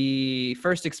the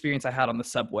first experience I had on the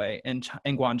subway in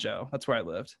Guangzhou. That's where I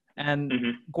lived. And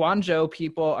Guangzhou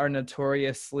people are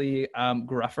notoriously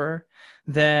gruffer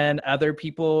than other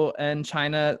people in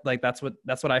China. Like that's what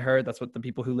I heard. That's what the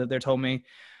people who live there told me.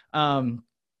 So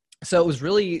it was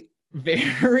really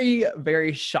very,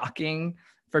 very shocking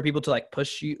for people to like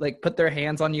push you, like put their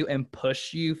hands on you and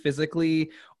push you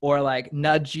physically or like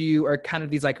nudge you or kind of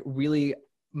these like really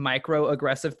micro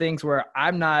aggressive things where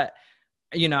I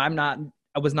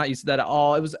was not used to that at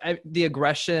all. It was the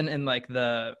aggression and like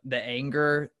the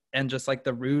anger and just like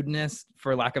the rudeness,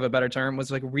 for lack of a better term, was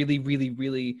like really, really,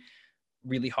 really,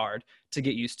 really hard to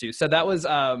get used to. So that was,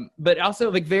 but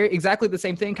also like very exactly the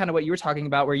same thing, kind of what you were talking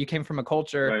about, where you came from a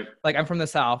culture, right. Like I'm from the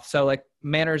South. So like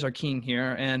manners are king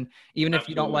here. And even if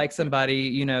you don't like somebody,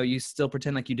 you still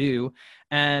pretend like you do.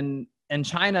 And in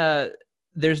China,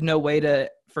 there's no way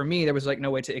for me, there was like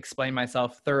no way to explain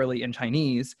myself thoroughly in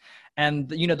Chinese. And,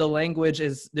 the language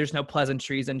there's no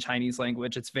pleasantries in Chinese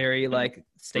language. It's very like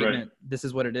statement, right. This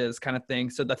is what it is kind of thing.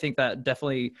 So I think that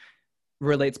definitely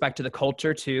relates back to the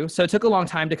culture too. So it took a long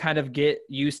time to kind of get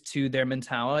used to their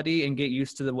mentality and get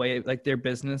used to the way, like their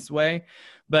business way.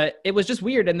 But it was just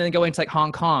weird. And then going to like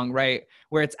Hong Kong, right,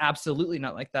 where it's absolutely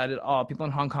not like that at all. People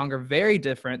in Hong Kong are very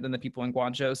different than the people in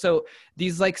Guangzhou. So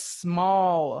these like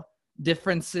small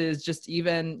differences, just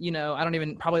even, I don't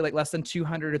even, probably like less than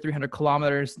 200 or 300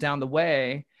 kilometers down the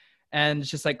way. And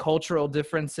it's just like cultural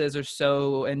differences are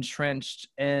so entrenched,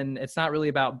 and it's not really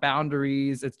about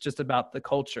boundaries. It's just about the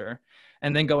culture.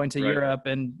 And then going to Europe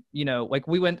and, like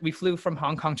we flew from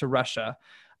Hong Kong to Russia,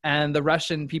 and the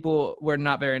Russian people were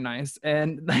not very nice.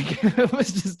 And like, it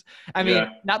was just,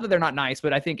 not that they're not nice,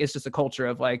 but I think it's just a culture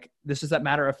of like, this is that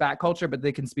matter of fact culture, but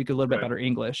they can speak a little bit better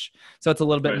English. So it's a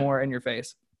little bit more in your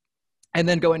face. And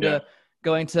then going to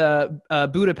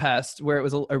Budapest, where it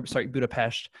was,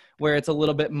 Budapest, where it's a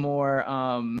little bit more,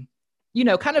 kind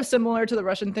of similar to the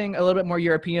Russian thing, a little bit more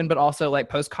European, but also like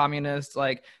post-communist,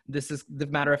 like this is the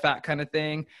matter of fact kind of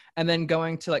thing. And then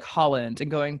going to like Holland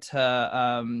and going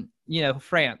to,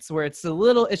 France, where it's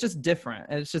just different.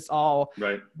 And it's just all,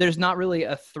 there's not really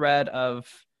a thread of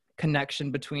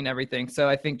connection between everything. So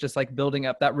I think just like building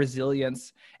up that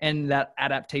resilience and that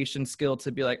adaptation skill to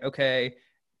be like, okay,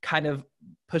 kind of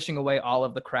pushing away all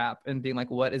of the crap and being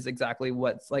like,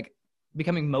 what's like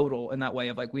becoming modal in that way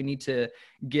of like, we need to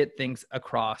get things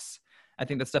across I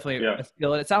think that's definitely Yeah. a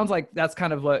skill. And it sounds like that's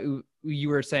kind of what you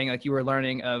were saying, like you were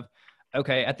learning of,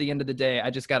 okay, at the end of the day, I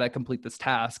just got to complete this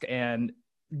task, and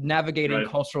navigating Right.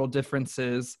 cultural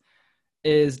differences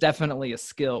is definitely a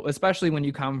skill, especially when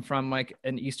you come from like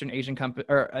an Eastern Asian company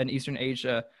or an Eastern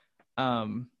Asia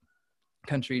um,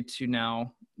 country to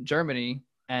now Germany,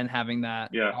 and having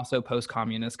that Yeah. also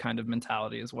post-communist kind of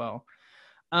mentality as well.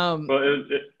 Well,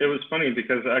 it was funny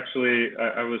because actually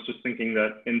I was just thinking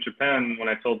that in Japan, when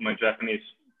I told my Japanese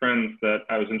friends that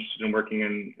I was interested in working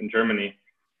in Germany,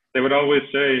 they would always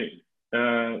say,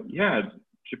 yeah,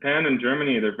 Japan and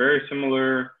Germany, they're very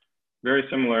similar, very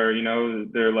similar. You know,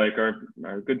 they're like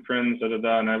our good friends, da da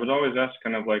da. And I would always ask,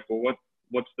 kind of like, well,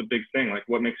 what's the big thing? Like,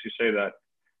 what makes you say that?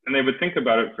 And they would think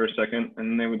about it for a second,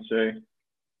 and they would say,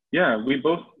 yeah, we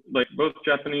both, like, both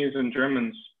Japanese and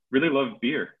Germans really love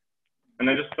beer. And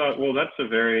I just thought, well, that's a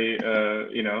very,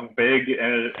 you know, vague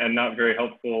and not very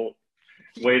helpful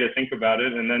way to think about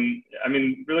it. And then, I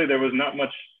mean, really, there was not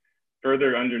much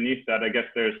further underneath that. I guess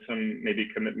there's some maybe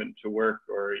commitment to work,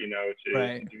 or, you know,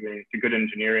 right, to good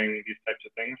engineering, these types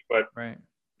of things. But right,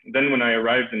 then when I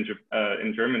arrived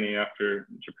in Germany after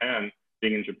Japan,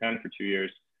 being in Japan for 2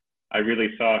 years, I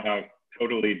really saw how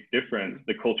totally different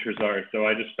the cultures are. So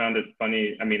I just found it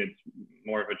funny. I mean, it's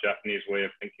more of a Japanese way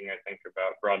of thinking, I think,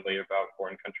 about broadly about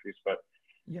foreign countries. But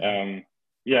yeah,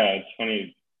 yeah, it's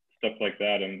funny stuff like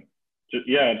that. And just,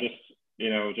 yeah, just, you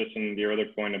know, just in your other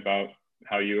point about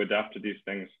how you adapt to these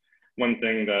things. One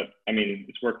thing that, I mean,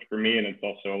 it's worked for me, and it's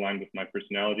also aligned with my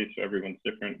personality. So everyone's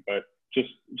different, but just,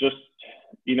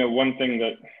 you know, one thing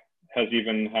that has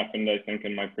even happened, I think,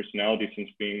 in my personality since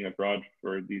being abroad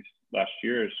for these last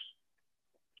years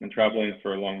and traveling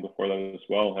for long before that as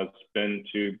well, has been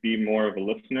to be more of a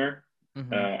listener.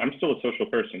 mm-hmm. I'm still a social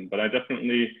person, but I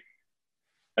definitely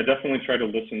try to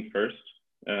listen first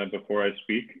before I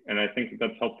speak. And I think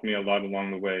that's helped me a lot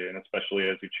along the way, and especially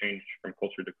as you change from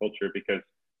culture to culture, because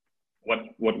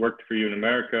what worked for you in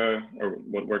America, or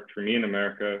what worked for me in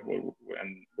America,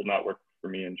 and will not work for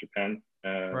me in Japan.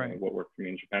 Right. What worked for me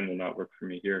in Japan will not work for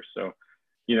me here. So,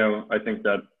 you know, I think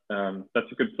that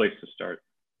that's a good place to start.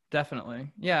 Definitely.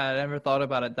 Yeah, I never thought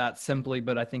about it that simply,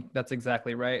 but I think that's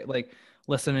exactly right. Like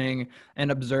listening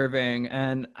and observing.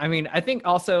 And I mean, I think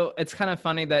also it's kind of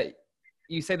funny that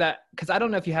you say that, because I don't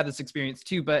know if you had this experience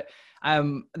too, but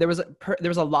there was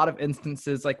a lot of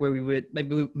instances like where we would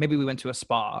maybe we went to a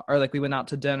spa, or like we went out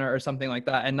to dinner or something like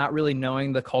that, and not really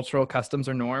knowing the cultural customs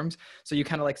or norms. So you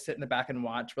kind of like sit in the back and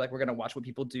watch. We're gonna watch what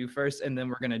people do first, and then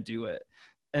we're gonna do it.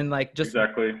 And like just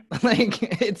Exactly.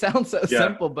 like it sounds so Yeah.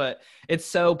 simple, but it's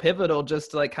so pivotal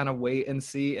just to like kind of wait and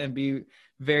see and be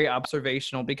very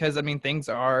observational, because I mean things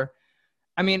are,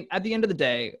 I mean, at the end of the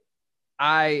day,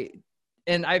 I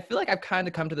feel like I've kind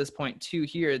of come to this point too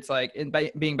here. It's like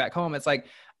being back home, it's like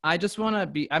I just want to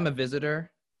be, I'm a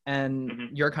visitor in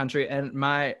Mm-hmm. your country and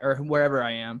or wherever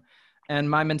I am, and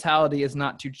my mentality is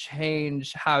not to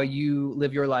change how you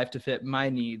live your life to fit my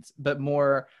needs, but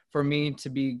more for me to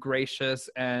be gracious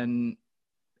and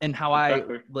how I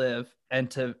Exactly. live, and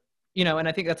to, you know, and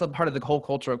I think that's a part of the whole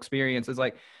cultural experience, is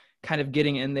like kind of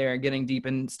getting in there and getting deep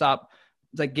and stop,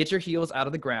 like get your heels out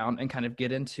of the ground and kind of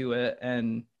get into it.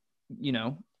 And, you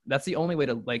know, that's the only way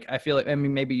to, like, I feel like, I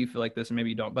mean, maybe you feel like this and maybe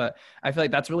you don't, but I feel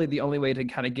like that's really the only way to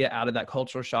kind of get out of that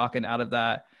cultural shock and out of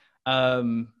that,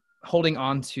 holding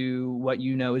on to what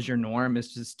you know is your norm,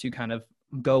 is just to kind of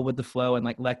go with the flow and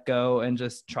like let go and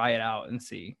just try it out and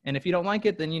see. And if you don't like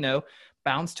it, then, you know,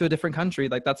 bounce to a different country.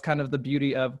 Like that's kind of the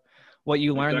beauty of what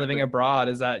you learn living Exactly. abroad,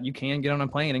 is that you can get on a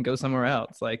plane and go somewhere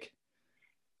else. Like,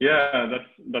 Yeah,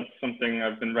 that's something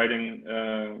I've been writing.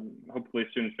 Hopefully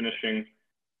soon finishing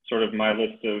sort of my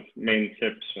list of main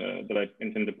tips that I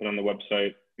intend to put on the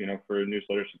website, you know, for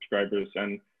newsletter subscribers.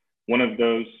 And one of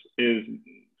those is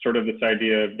sort of this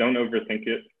idea of don't overthink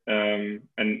it.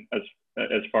 And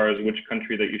as far as which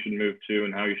country that you should move to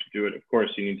and how you should do it, of course,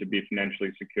 you need to be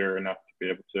financially secure enough to be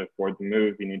able to afford the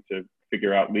move. You need to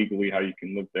figure out legally how you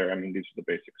can live there. I mean, these are the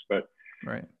basics, but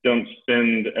right. don't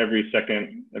spend every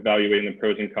second evaluating the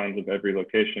pros and cons of every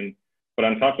location. But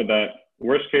on top of that,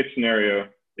 worst case scenario,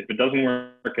 if it doesn't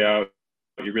work out,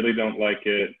 you really don't like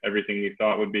it, everything you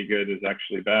thought would be good is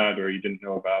actually bad, or you didn't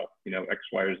know about, you know, X,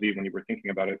 Y, or Z when you were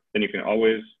thinking about it, then you can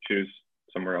always choose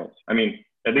somewhere else. I mean,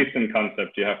 at least in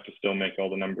concept, you have to still make all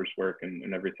the numbers work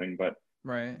and everything. But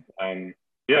Right.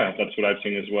 Yeah, that's what I've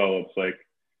seen as well. It's like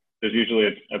there's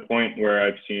usually a point where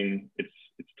I've seen it's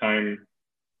time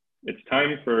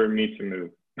for me to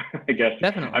move. I guess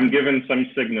Definitely. I'm given some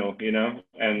signal, you know.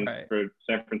 And Right. for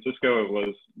San Francisco, it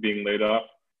was being laid off.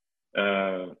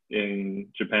 In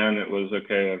Japan, it was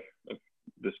okay. I've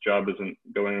this job isn't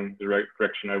going the right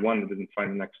direction I want. I didn't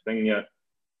find the next thing yet.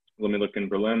 Let me look in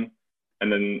Berlin.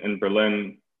 And then in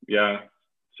Berlin, yeah,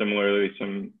 similarly,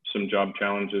 some job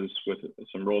challenges with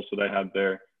some roles that I had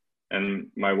there. And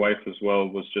my wife as well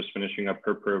was just finishing up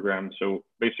her program. So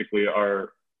basically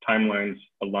our timelines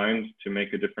aligned to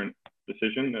make a different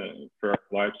decision for our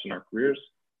lives and our careers.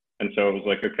 And so it was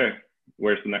like, okay,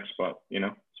 where's the next spot, you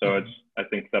know? So I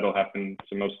think that'll happen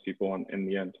to most people in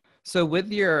the end. So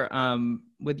with your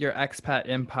expat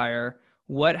empire,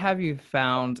 what have you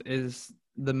found is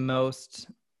the most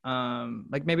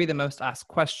like maybe the most asked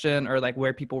question, or like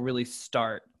where people really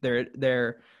start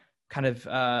their kind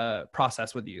of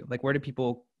process with you? Like where do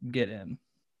people get in?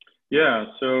 Yeah,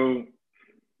 so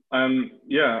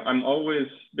I'm always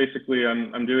basically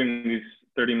I'm doing these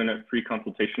 30-minute free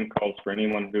consultation calls for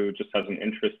anyone who just has an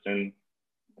interest in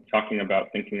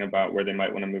thinking about where they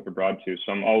might want to move abroad to.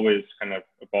 So I'm always kind of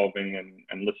evolving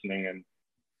and listening, and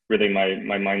really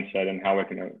my mindset and how I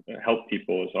can help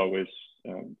people is always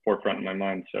forefront in my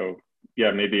mind. So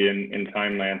yeah, maybe in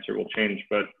time my answer will change.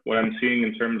 But what I'm seeing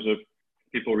in terms of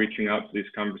people reaching out to these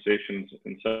conversations,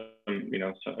 and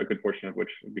a good portion of which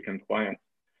become clients,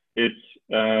 it's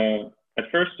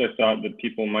at first I thought that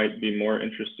people might be more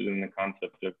interested in the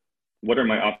concept of what are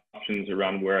my options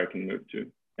around where I can move to.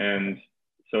 And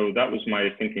so that was my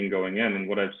thinking going in. And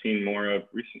what I've seen more of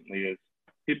recently is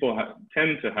people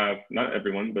tend to have, not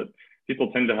everyone, but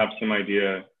people tend to have some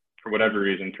idea for whatever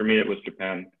reason. For me, it was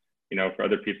Japan. You know, for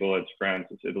other people, it's France,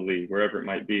 it's Italy, wherever it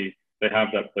might be. They have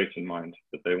that place in mind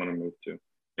that they want to move to.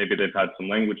 Maybe they've had some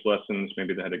language lessons.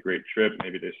 Maybe they had a great trip.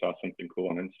 Maybe they saw something cool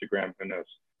on Instagram. Who knows?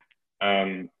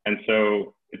 And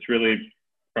so it's really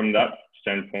from that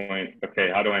standpoint, okay,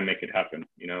 how do I make it happen?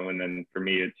 You know, and then for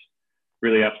me, it's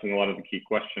really asking a lot of the key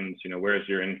questions. You know, where is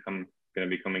your income going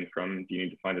to be coming from? Do you need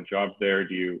to find a job there?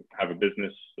 Do you have a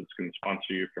business that's going to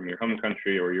sponsor you from your home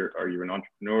country, or are you an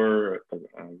entrepreneur,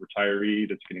 a retiree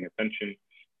that's getting a pension?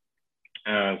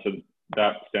 So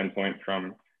that standpoint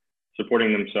from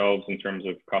supporting themselves in terms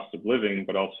of cost of living,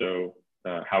 but also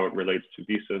how it relates to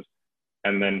visas.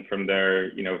 And then from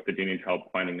there, you know, if they do need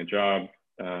help finding a job,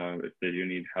 if they do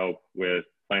need help with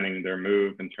planning their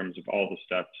move in terms of all the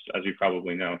steps, as you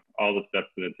probably know, all the steps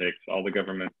that it takes, all the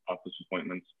government office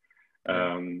appointments,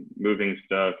 moving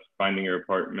stuff, finding your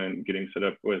apartment, getting set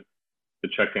up with the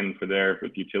check-in for there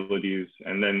with utilities.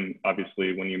 And then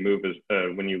obviously when you move,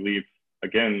 when you leave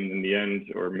again in the end,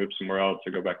 or move somewhere else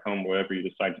or go back home, whatever you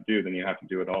decide to do, then you have to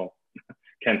do it all,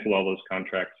 cancel all those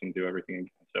contracts and do everything again.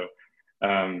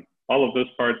 So all of those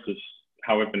parts is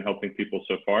how I've been helping people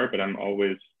so far, but I'm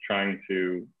always trying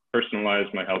to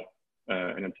personalize my help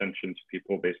and attention to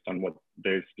people based on what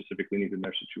they specifically need in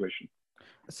their situation.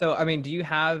 So, I mean,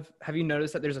 have you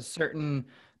noticed that there's a certain,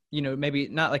 you know, maybe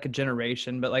not like a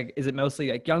generation, but like, is it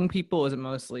mostly like young people? Is it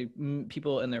mostly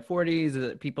people in their 40s? Is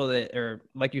it people that are,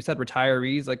 like you said,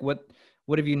 retirees? Like what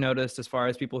have you noticed as far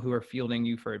as people who are fielding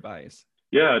you for advice?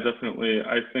 Yeah, definitely.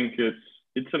 I think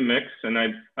it's a mix, and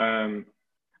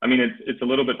I mean, it's a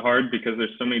little bit hard because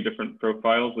there's so many different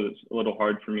profiles that it's a little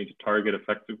hard for me to target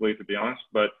effectively, to be honest.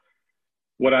 But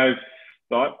what I've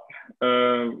thought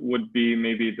would be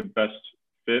maybe the best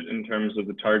fit in terms of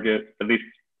the target, at least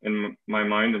in my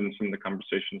mind and some of the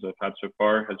conversations I've had so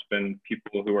far, has been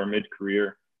people who are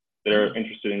mid-career that are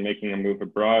interested in making a move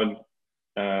abroad,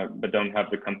 but don't have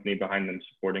the company behind them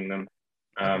supporting them.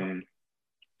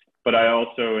 But I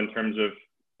also, in terms of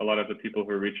a lot of the people who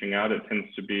are reaching out, it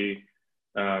tends to be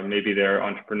maybe they're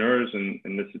entrepreneurs, and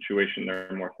in this situation,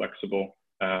 they're more flexible.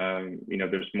 You know,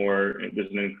 there's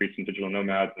an increase in digital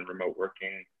nomads and remote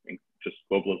working and just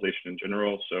globalization in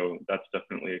general. So that's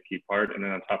definitely a key part. And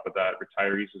then on top of that,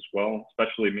 retirees as well,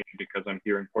 especially me, because I'm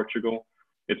here in Portugal.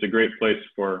 It's a great place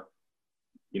for,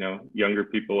 you know, younger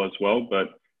people as well, but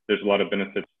there's a lot of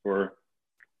benefits for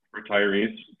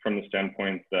retirees from the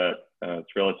standpoint that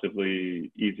it's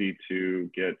relatively easy to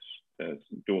get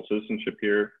dual citizenship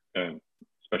here,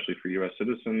 especially for US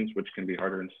citizens, which can be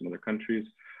harder in some other countries.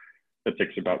 That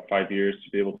takes about 5 years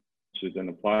to be able to then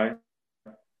apply.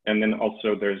 And then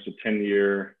also there's a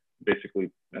 10-year,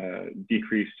 basically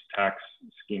decreased tax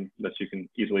scheme that you can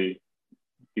easily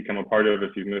become a part of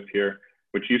if you move here,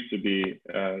 which used to be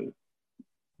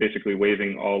basically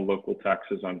waiving all local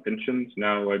taxes on pensions.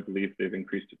 Now I believe they've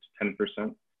increased it to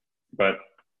 10%, but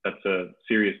that's a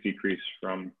serious decrease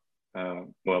from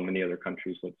many other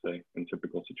countries, let's say, in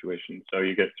typical situations. So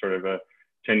you get sort of a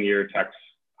 10-year tax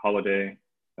holiday,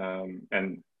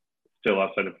 and still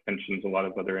outside of pensions, a lot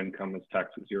of other income is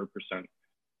taxed at 0%,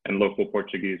 and local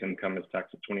Portuguese income is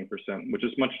taxed at 20%, which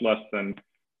is much less than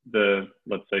the,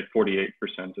 let's say, 48%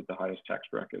 at the highest tax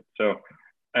bracket. So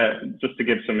just to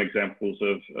give some examples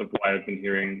of why I've been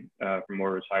hearing from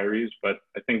more retirees. But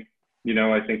I think,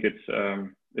 I think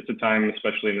it's a time,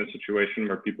 especially in this situation,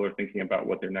 where people are thinking about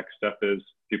what their next step is.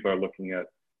 People are looking at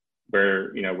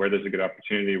where there's a good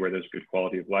opportunity, where there's good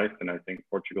quality of life. And I think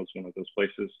Portugal is one of those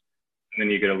places. And then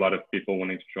you get a lot of people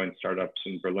wanting to join startups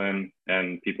in Berlin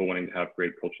and people wanting to have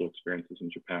great cultural experiences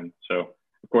in Japan. So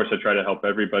of course, I try to help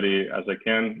everybody as I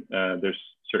can. There's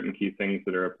certain key things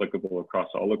that are applicable across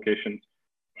all locations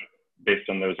based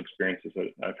on those experiences that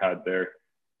I've had there,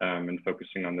 and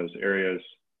focusing on those areas.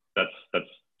 That's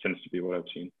tends to be what I've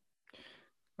seen.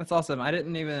 That's awesome. I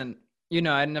didn't even,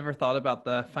 I never thought about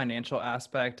the financial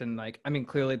aspect. And like, I mean,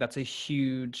 clearly that's a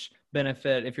huge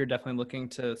benefit if you're definitely looking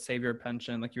to save your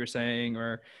pension, like you were saying,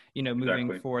 or, moving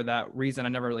Exactly. for that reason. I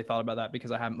never really thought about that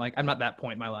because I'm not that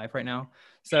point in my life right now.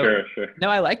 So Sure. no,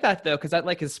 I like that though, because that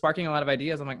like is sparking a lot of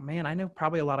ideas. I'm like, man, I know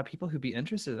probably a lot of people who'd be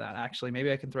interested in that. Actually,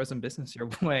 maybe I can throw some business your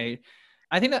way.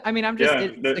 I think that, I mean,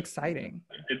 it's exciting.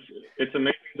 It's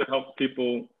amazing to help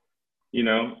people,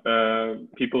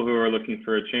 people who are looking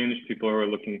for a change, people who are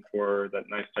looking for that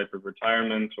nice type of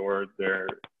retirement or their,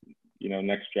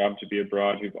 next job to be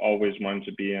abroad, who've always wanted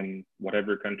to be in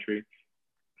whatever country,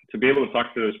 to be able to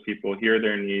talk to those people, hear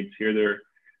their needs, hear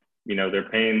their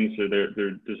pains, or their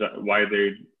why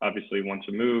they obviously want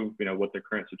to move, what their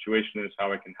current situation is,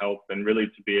 how I can help, and really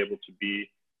to be able to be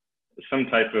some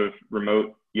type of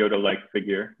remote Yoda-like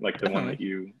figure, like the one that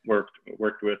you worked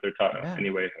with or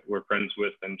anyway, were friends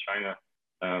with in China.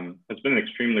 It's been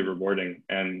extremely rewarding.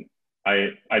 And I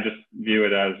just view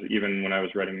it as, even when I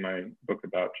was writing my book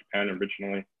about Japan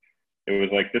originally, it was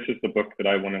like, this is the book that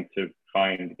I wanted to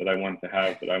find, that I wanted to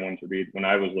have, that I wanted to read when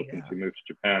I was looking to move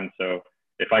to Japan. So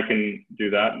if I can do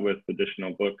that with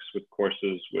additional books, with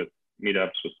courses, with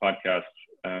meetups, with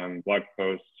podcasts, blog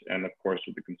posts, and of course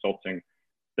with the consulting,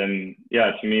 then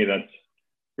to me, that's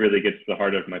really gets to the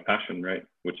heart of my passion, right?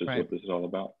 Which is what this is all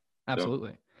about.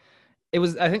 Absolutely. So. It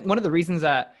was, I think one of the reasons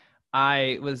that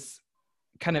I was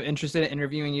kind of interested in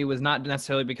interviewing you was not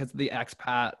necessarily because of the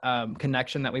expat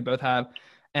connection that we both have.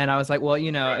 And I was like, well,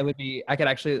 it would be, I could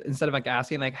actually, instead of like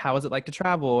asking like, how is it like to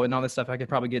travel and all this stuff, I could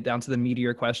probably get down to the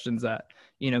meatier questions that,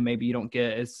 maybe you don't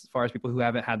get as far as people who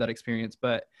haven't had that experience.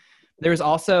 But there's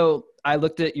also, I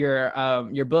looked at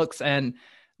your books, and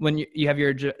when you have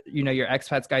your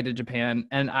expat's guide to Japan.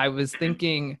 And I was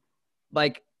thinking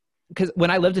like, because when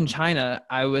I lived in China,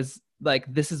 I was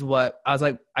like, this is what I was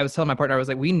like, I was telling my partner, I was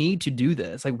like, we need to do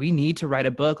this. Like, we need to write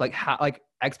a book, like how, like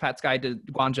Expat's Guide to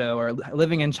Guangzhou or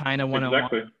Living in China 101.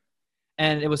 Exactly.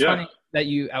 And it was funny that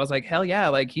I was like, hell yeah,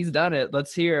 like he's done it.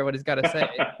 Let's hear what he's got to say.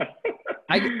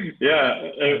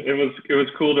 It was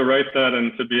cool to write that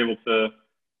and to be able to,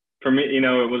 for me,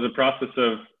 it was a process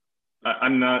of,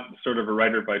 I'm not sort of a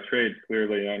writer by trade,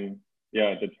 clearly. I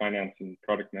did finance and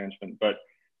product management, but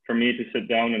for me to sit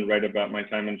down and write about my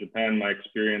time in Japan, my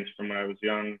experience from when I was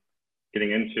young,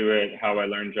 getting into it, how I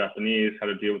learned Japanese, how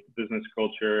to deal with the business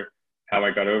culture, how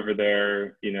I got over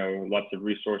there, lots of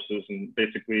resources, and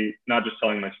basically not just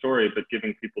telling my story, but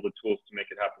giving people the tools to make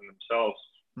it happen themselves.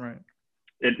 Right.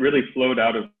 It really flowed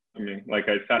out of me. Like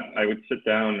I would sit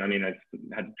down. I mean, I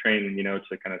had to train,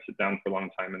 to kind of sit down for a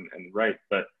long time and write,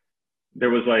 but there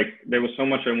was so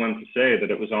much I wanted to say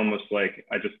that it was almost like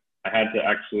I had to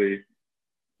actually,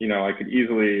 I could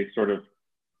easily sort of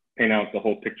paint out the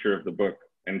whole picture of the book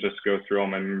and just go through all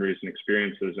my memories and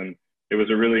experiences. And it was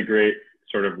a really great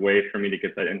sort of way for me to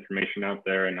get that information out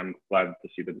there. And I'm glad to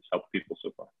see that it's helped people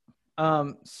so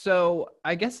far. So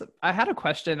I guess I had a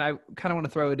question. I kind of want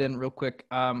to throw it in real quick.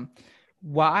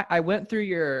 Why I went through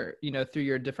your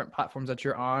different platforms that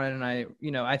you're on. And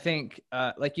I think,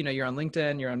 you're on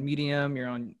LinkedIn, you're on Medium, you're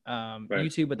on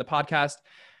YouTube with the podcast.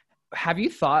 Have you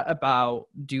thought about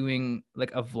doing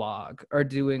like a vlog or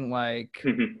doing like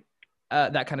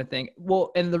that kind of thing?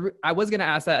 Well, and I was going to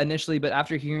ask that initially, but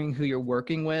after hearing who you're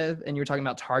working with and you're talking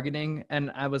about targeting, and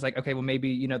I was like, okay, well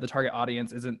maybe, the target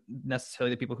audience isn't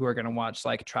necessarily the people who are going to watch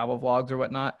like travel vlogs or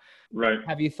whatnot. Right.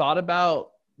 Have you thought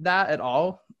about that at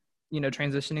all?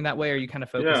 Transitioning that way, or are you kind of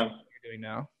focused on what you're doing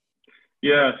now?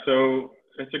 Yeah. So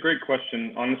it's a great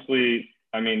question. Honestly,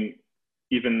 I mean,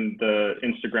 even the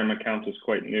Instagram account is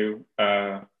quite new.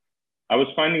 I was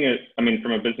finding it, I mean,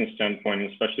 from a business standpoint,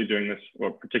 especially doing this,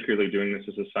 or particularly doing this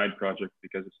as a side project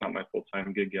because it's not my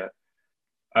full-time gig yet.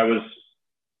 I was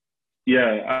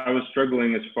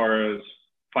struggling as far as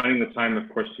finding the time, of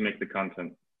course, to make the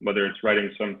content, whether it's writing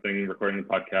something, recording the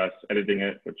podcast, editing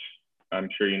it, which I'm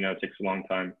sure takes a long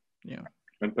time. Yeah.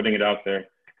 And putting it out there.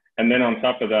 And then on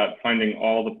top of that, finding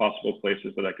all the possible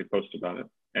places that I could post about it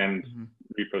and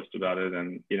repost about it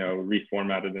and,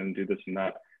 reformat it and do this and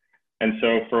that. And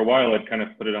so for a while, I'd kind of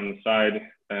put it on the side.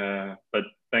 But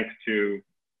thanks to,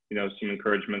 some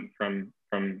encouragement from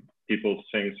people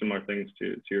saying similar things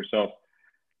to yourself,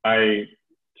 I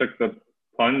took the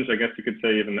plunge, I guess you could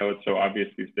say, even though it's so obvious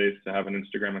these days to have an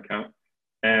Instagram account.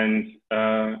 And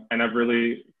I've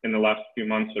really, in the last few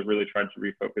months, I've really tried to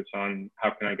refocus on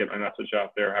how can I get my message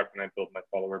out there? How can I build my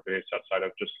follower base outside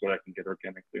of just what I can get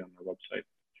organically on my website?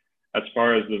 As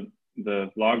far as the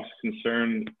vlog's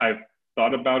concerned, I've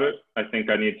thought about it. I think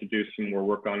I need to do some more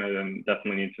work on it, and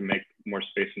definitely need to make more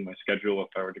space in my schedule if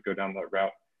I were to go down that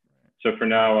route. So for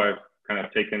now, I've kind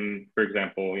of taken, for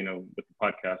example, with the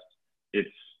podcast, it's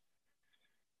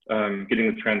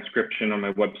getting the transcription on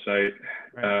my website,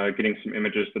 getting some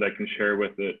images that I can share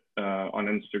with it on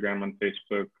Instagram, on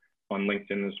Facebook, on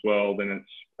LinkedIn as well. Then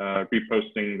it's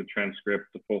reposting the transcript,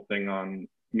 the full thing on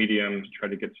Medium to try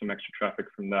to get some extra traffic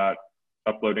from that,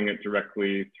 uploading it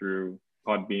directly through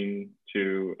Podbean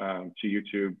to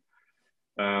YouTube.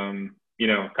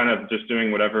 Kind of just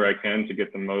doing whatever I can to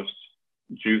get the most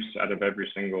juice out of every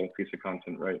single piece of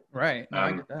content, right? Right. No,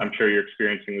 I get that. I'm sure you're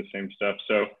experiencing the same stuff.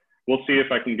 So we'll see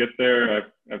if I can get there.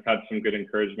 I've had some good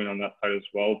encouragement on that side as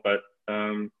well. But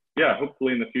yeah,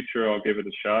 hopefully in the future, I'll give it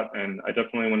a shot. And I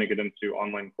definitely want to get into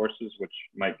online courses, which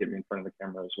might get me in front of the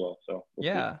camera as well. So we'll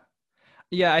Yeah. see.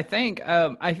 Yeah, I think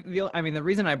the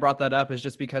reason I brought that up is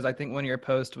just because I think one of your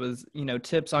posts was,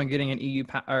 tips on getting an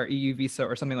or EU visa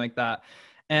or something like that.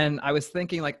 And I was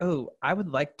thinking like, oh,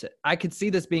 I could see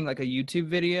this being like a YouTube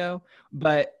video,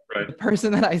 but the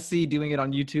person that I see doing it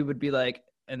on YouTube would be like,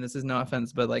 and this is no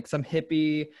offense, but like some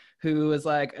hippie who is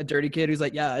like a dirty kid who's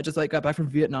like, yeah, I just like got back from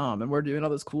Vietnam and we're doing all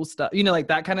this cool stuff, like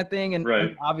that kind of thing. And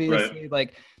obviously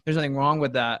like there's nothing wrong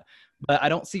with that. But I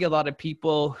don't see a lot of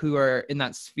people who are in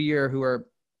that sphere who are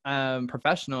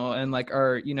professional and like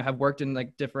are, have worked in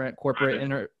like different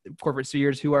corporate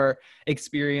spheres, who are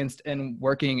experienced and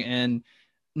working in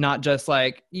not just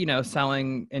like,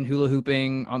 selling and hula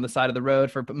hooping on the side of the road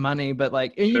for money, but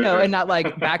like, and not like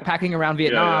backpacking around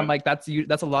Vietnam. Like that's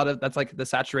like the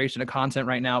saturation of content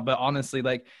right now. But honestly,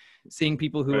 like seeing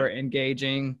people who are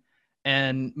engaging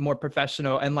and more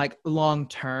professional and like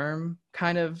long-term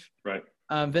kind of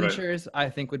ventures, I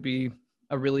think would be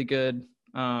a really good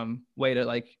way to,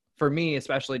 like, for me,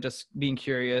 especially just being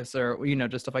curious or,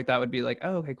 just stuff like that would be like,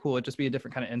 oh, okay, cool. It'd just be a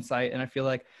different kind of insight. And I feel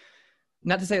like,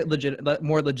 not to say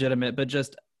more legitimate, but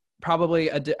just probably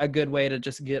a good way to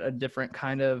just get a different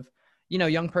kind of,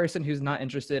 young person who's not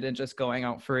interested in just going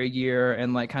out for a year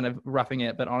and like kind of roughing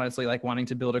it, but honestly like wanting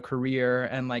to build a career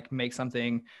and like make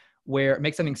something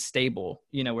stable,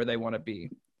 where they want to be.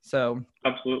 So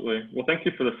absolutely. Well, thank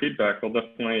you for the feedback. I'll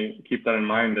definitely keep that in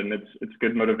mind, and it's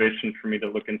good motivation for me to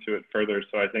look into it further.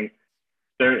 So I think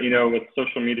there, with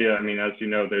social media, I mean, as you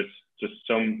know, there's just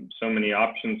so many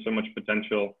options, so much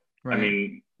potential. Right. I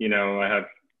mean, I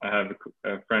have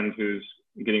a friend who's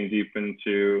getting deep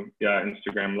into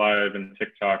Instagram Live and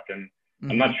TikTok, and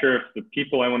I'm not sure if the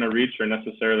people I want to reach are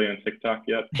necessarily on TikTok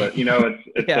yet, but it's yeah,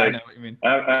 like, I know what you mean.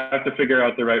 I have to figure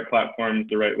out the right platforms,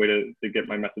 the right way to get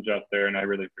my message out there, and I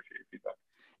really appreciate your feedback.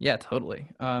 Yeah, totally.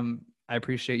 I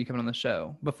appreciate you coming on the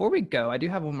show. Before we go, I do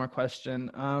have one more question.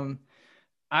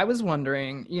 I was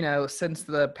wondering, since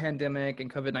the pandemic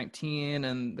and COVID-19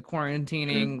 and the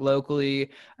quarantining locally,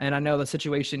 and I know the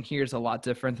situation here is a lot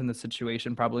different than the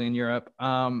situation probably in Europe.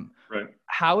 How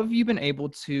have you been able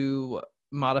to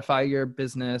modify your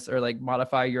business or like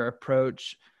modify your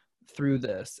approach through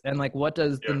this? And like, what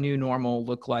does the new normal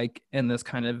look like in this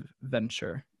kind of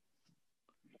venture?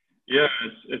 Yeah,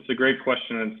 it's a great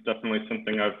question. It's definitely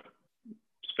something I've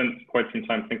spent quite some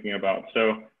time thinking about.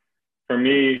 So for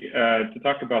me, to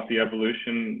talk about the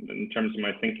evolution in terms of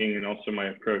my thinking and also my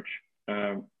approach,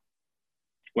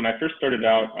 when I first started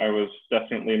out, I was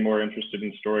definitely more interested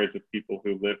in stories of people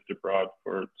who lived abroad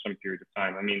for some period of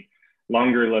time. I mean,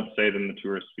 longer, let's say, than the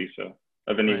tourist visa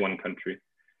of any one country.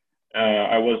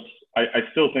 I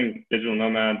still think digital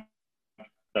nomad,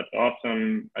 that's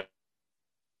awesome. I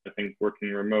think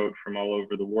working remote from all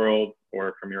over the world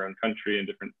or from your own country in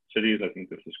different cities, I think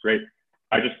this is great.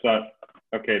 I just thought,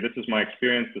 okay, this is my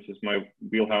experience. This is my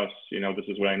wheelhouse. This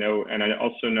is what I know. And I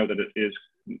also know that it is,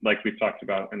 like we've talked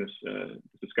about in this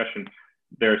discussion,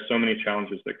 there are so many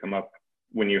challenges that come up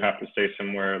when you have to stay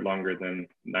somewhere longer than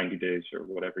 90 days or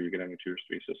whatever you get on your tourist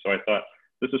visa. So I thought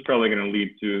this is probably going to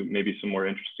lead to maybe some more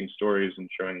interesting stories and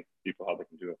showing people how they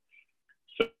can do it.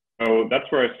 So that's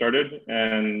where I started.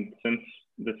 And since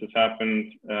this has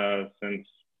happened, since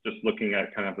just looking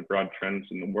at kind of the broad trends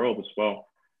in the world as well,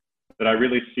 that I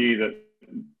really see that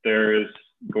there is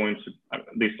going to, at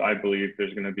least I believe,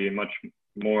 there's going to be much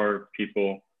more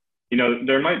people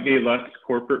there might be less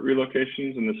corporate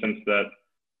relocations in the sense that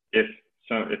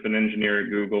if an engineer at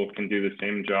Google can do the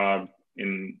same job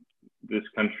in this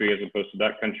country as opposed to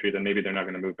that country, then maybe they're not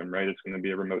going to move them, right? It's going to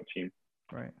be a remote team.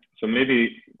 Right. So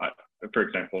maybe, for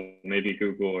example, maybe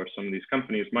Google or some of these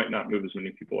companies might not move as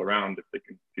many people around if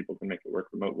people can make it work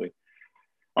remotely.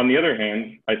 On the other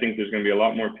hand, I think there's going to be a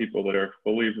lot more people that are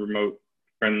fully remote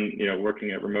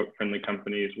working at remote friendly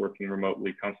companies, working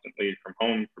remotely constantly from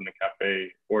home, from the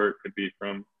cafe, or it could be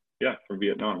from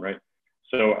Vietnam, right?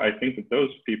 So I think that those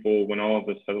people, when all of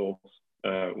this settles,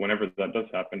 whenever that does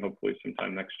happen, hopefully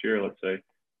sometime next year, let's say,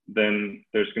 then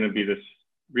there's going to be this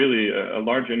really a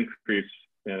large increase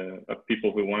of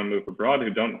people who want to move abroad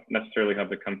who don't necessarily have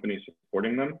the company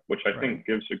supporting them, which I think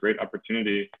gives a great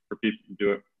opportunity for people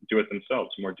to do it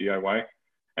themselves, more DIY.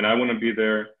 And I want to be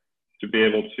there to be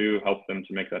able to help them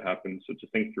to make that happen. So to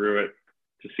think through it,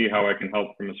 to see how I can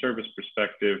help from a service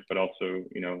perspective, but also,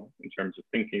 in terms of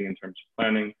thinking, in terms of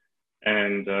planning,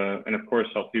 and of course,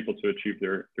 help people to achieve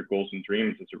their goals and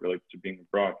dreams as it relates to being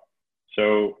abroad.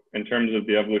 So in terms of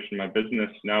the evolution of my business,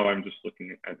 now I'm just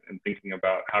looking at and thinking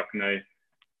about how can I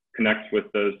connect with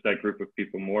that group of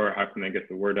people more? How can I get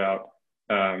the word out,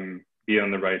 be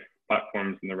on the right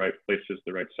platforms, in the right places,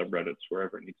 the right subreddits,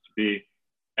 wherever it needs to be.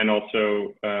 And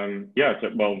also,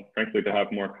 frankly, to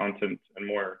have more content and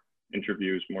more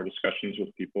interviews, more discussions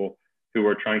with people who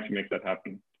are trying to make that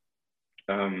happen,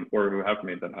 or who have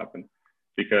made that happen.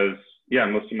 Because,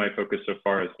 most of my focus so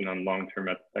far has been on long-term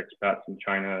expats in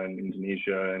China and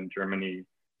Indonesia and Germany,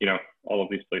 all of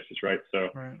these places, right? So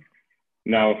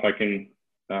now I can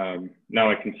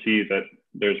see that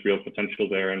there's real potential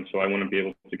there. And so I want to be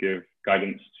able to give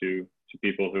guidance to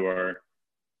people who are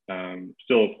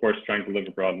still, of course, trying to live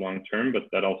abroad long-term, but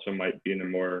that also might be in a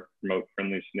more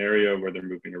remote-friendly scenario where they're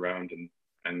moving around.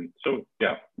 And so,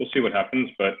 we'll see what happens.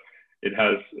 But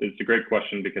it's a great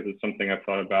question because it's something I've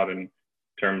thought about in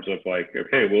terms of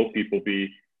okay, will people be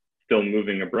still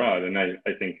moving abroad? And I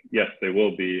think, yes, they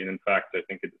will be. And in fact, I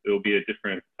think it will be a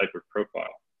different type of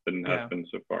profile than it has been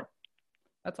so far.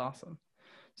 That's awesome.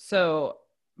 So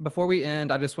before we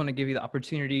end, I just want to give you the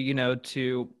opportunity,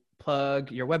 to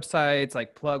plug your websites,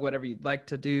 plug whatever you'd like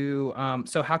to do.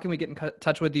 So how can we get in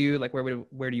touch with you?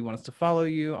 Where do you want us to follow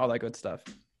you? All that good stuff.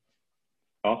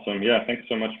 Awesome. Yeah. Thanks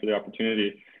so much for the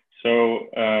opportunity. So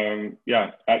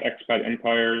at Expat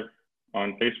Empire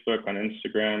on Facebook, on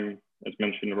Instagram, as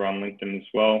mentioned, we're on LinkedIn as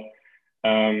well.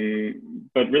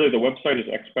 But really the website is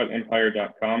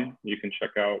expatempire.com. You can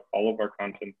check out all of our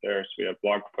content there. So we have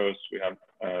blog posts, we have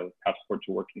Passport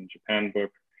to Working in Japan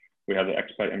book, we have the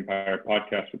Expat Empire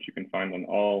podcast, which you can find on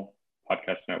all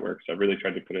podcast networks. I've really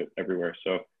tried to put it everywhere.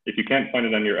 So if you can't find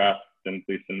it on your app, then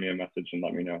please send me a message and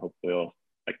let me know. Hopefully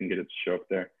I can get it to show up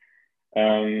there.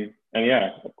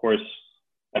 Of course,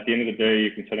 at the end of the day,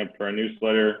 you can sign up for our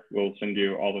newsletter. We'll send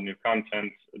you all the new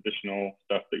content, additional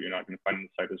stuff that you're not going to find on the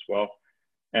site as well.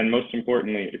 And most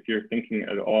importantly, if you're thinking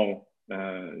at all,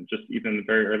 just even in the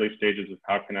very early stages of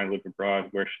how can I live abroad,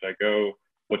 where should I go,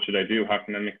 what should I do, how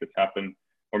can I make this happen?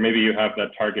 Or maybe you have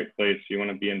that target place, you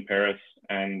want to be in Paris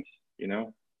and,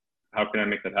 how can I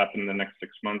make that happen in the next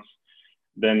 6 months?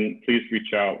 Then please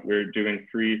reach out. We're doing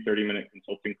free 30-minute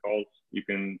consulting calls. You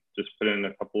can just put in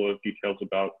a couple of details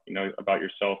about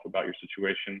yourself, about your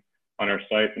situation on our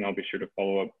site, and I'll be sure to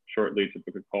follow up shortly to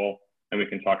book a call, and we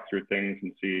can talk through things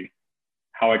and see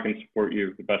how I can support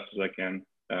you the best as I can,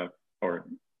 or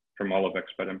from all of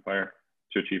Expat Empire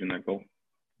to achieving that goal.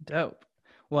 Dope.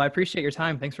 Well, I appreciate your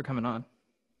time. Thanks for coming on.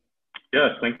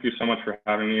 Yes, thank you so much for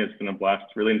having me. It's been a blast.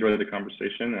 Really enjoyed the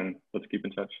conversation, and let's keep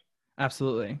in touch.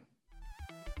 Absolutely.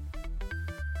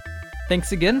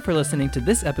 Thanks again for listening to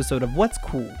this episode of What's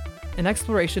Cool, an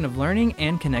exploration of learning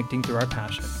and connecting through our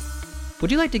passions.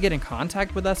 Would you like to get in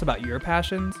contact with us about your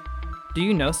passions? Do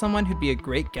you know someone who'd be a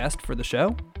great guest for the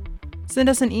show? Send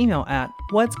us an email at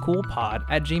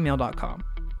whatscoolpod@gmail.com.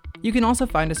 You can also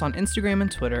find us on Instagram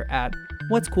and Twitter at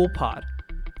What's Cool Pod,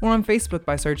 or on Facebook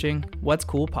by searching What's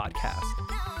Cool Podcast.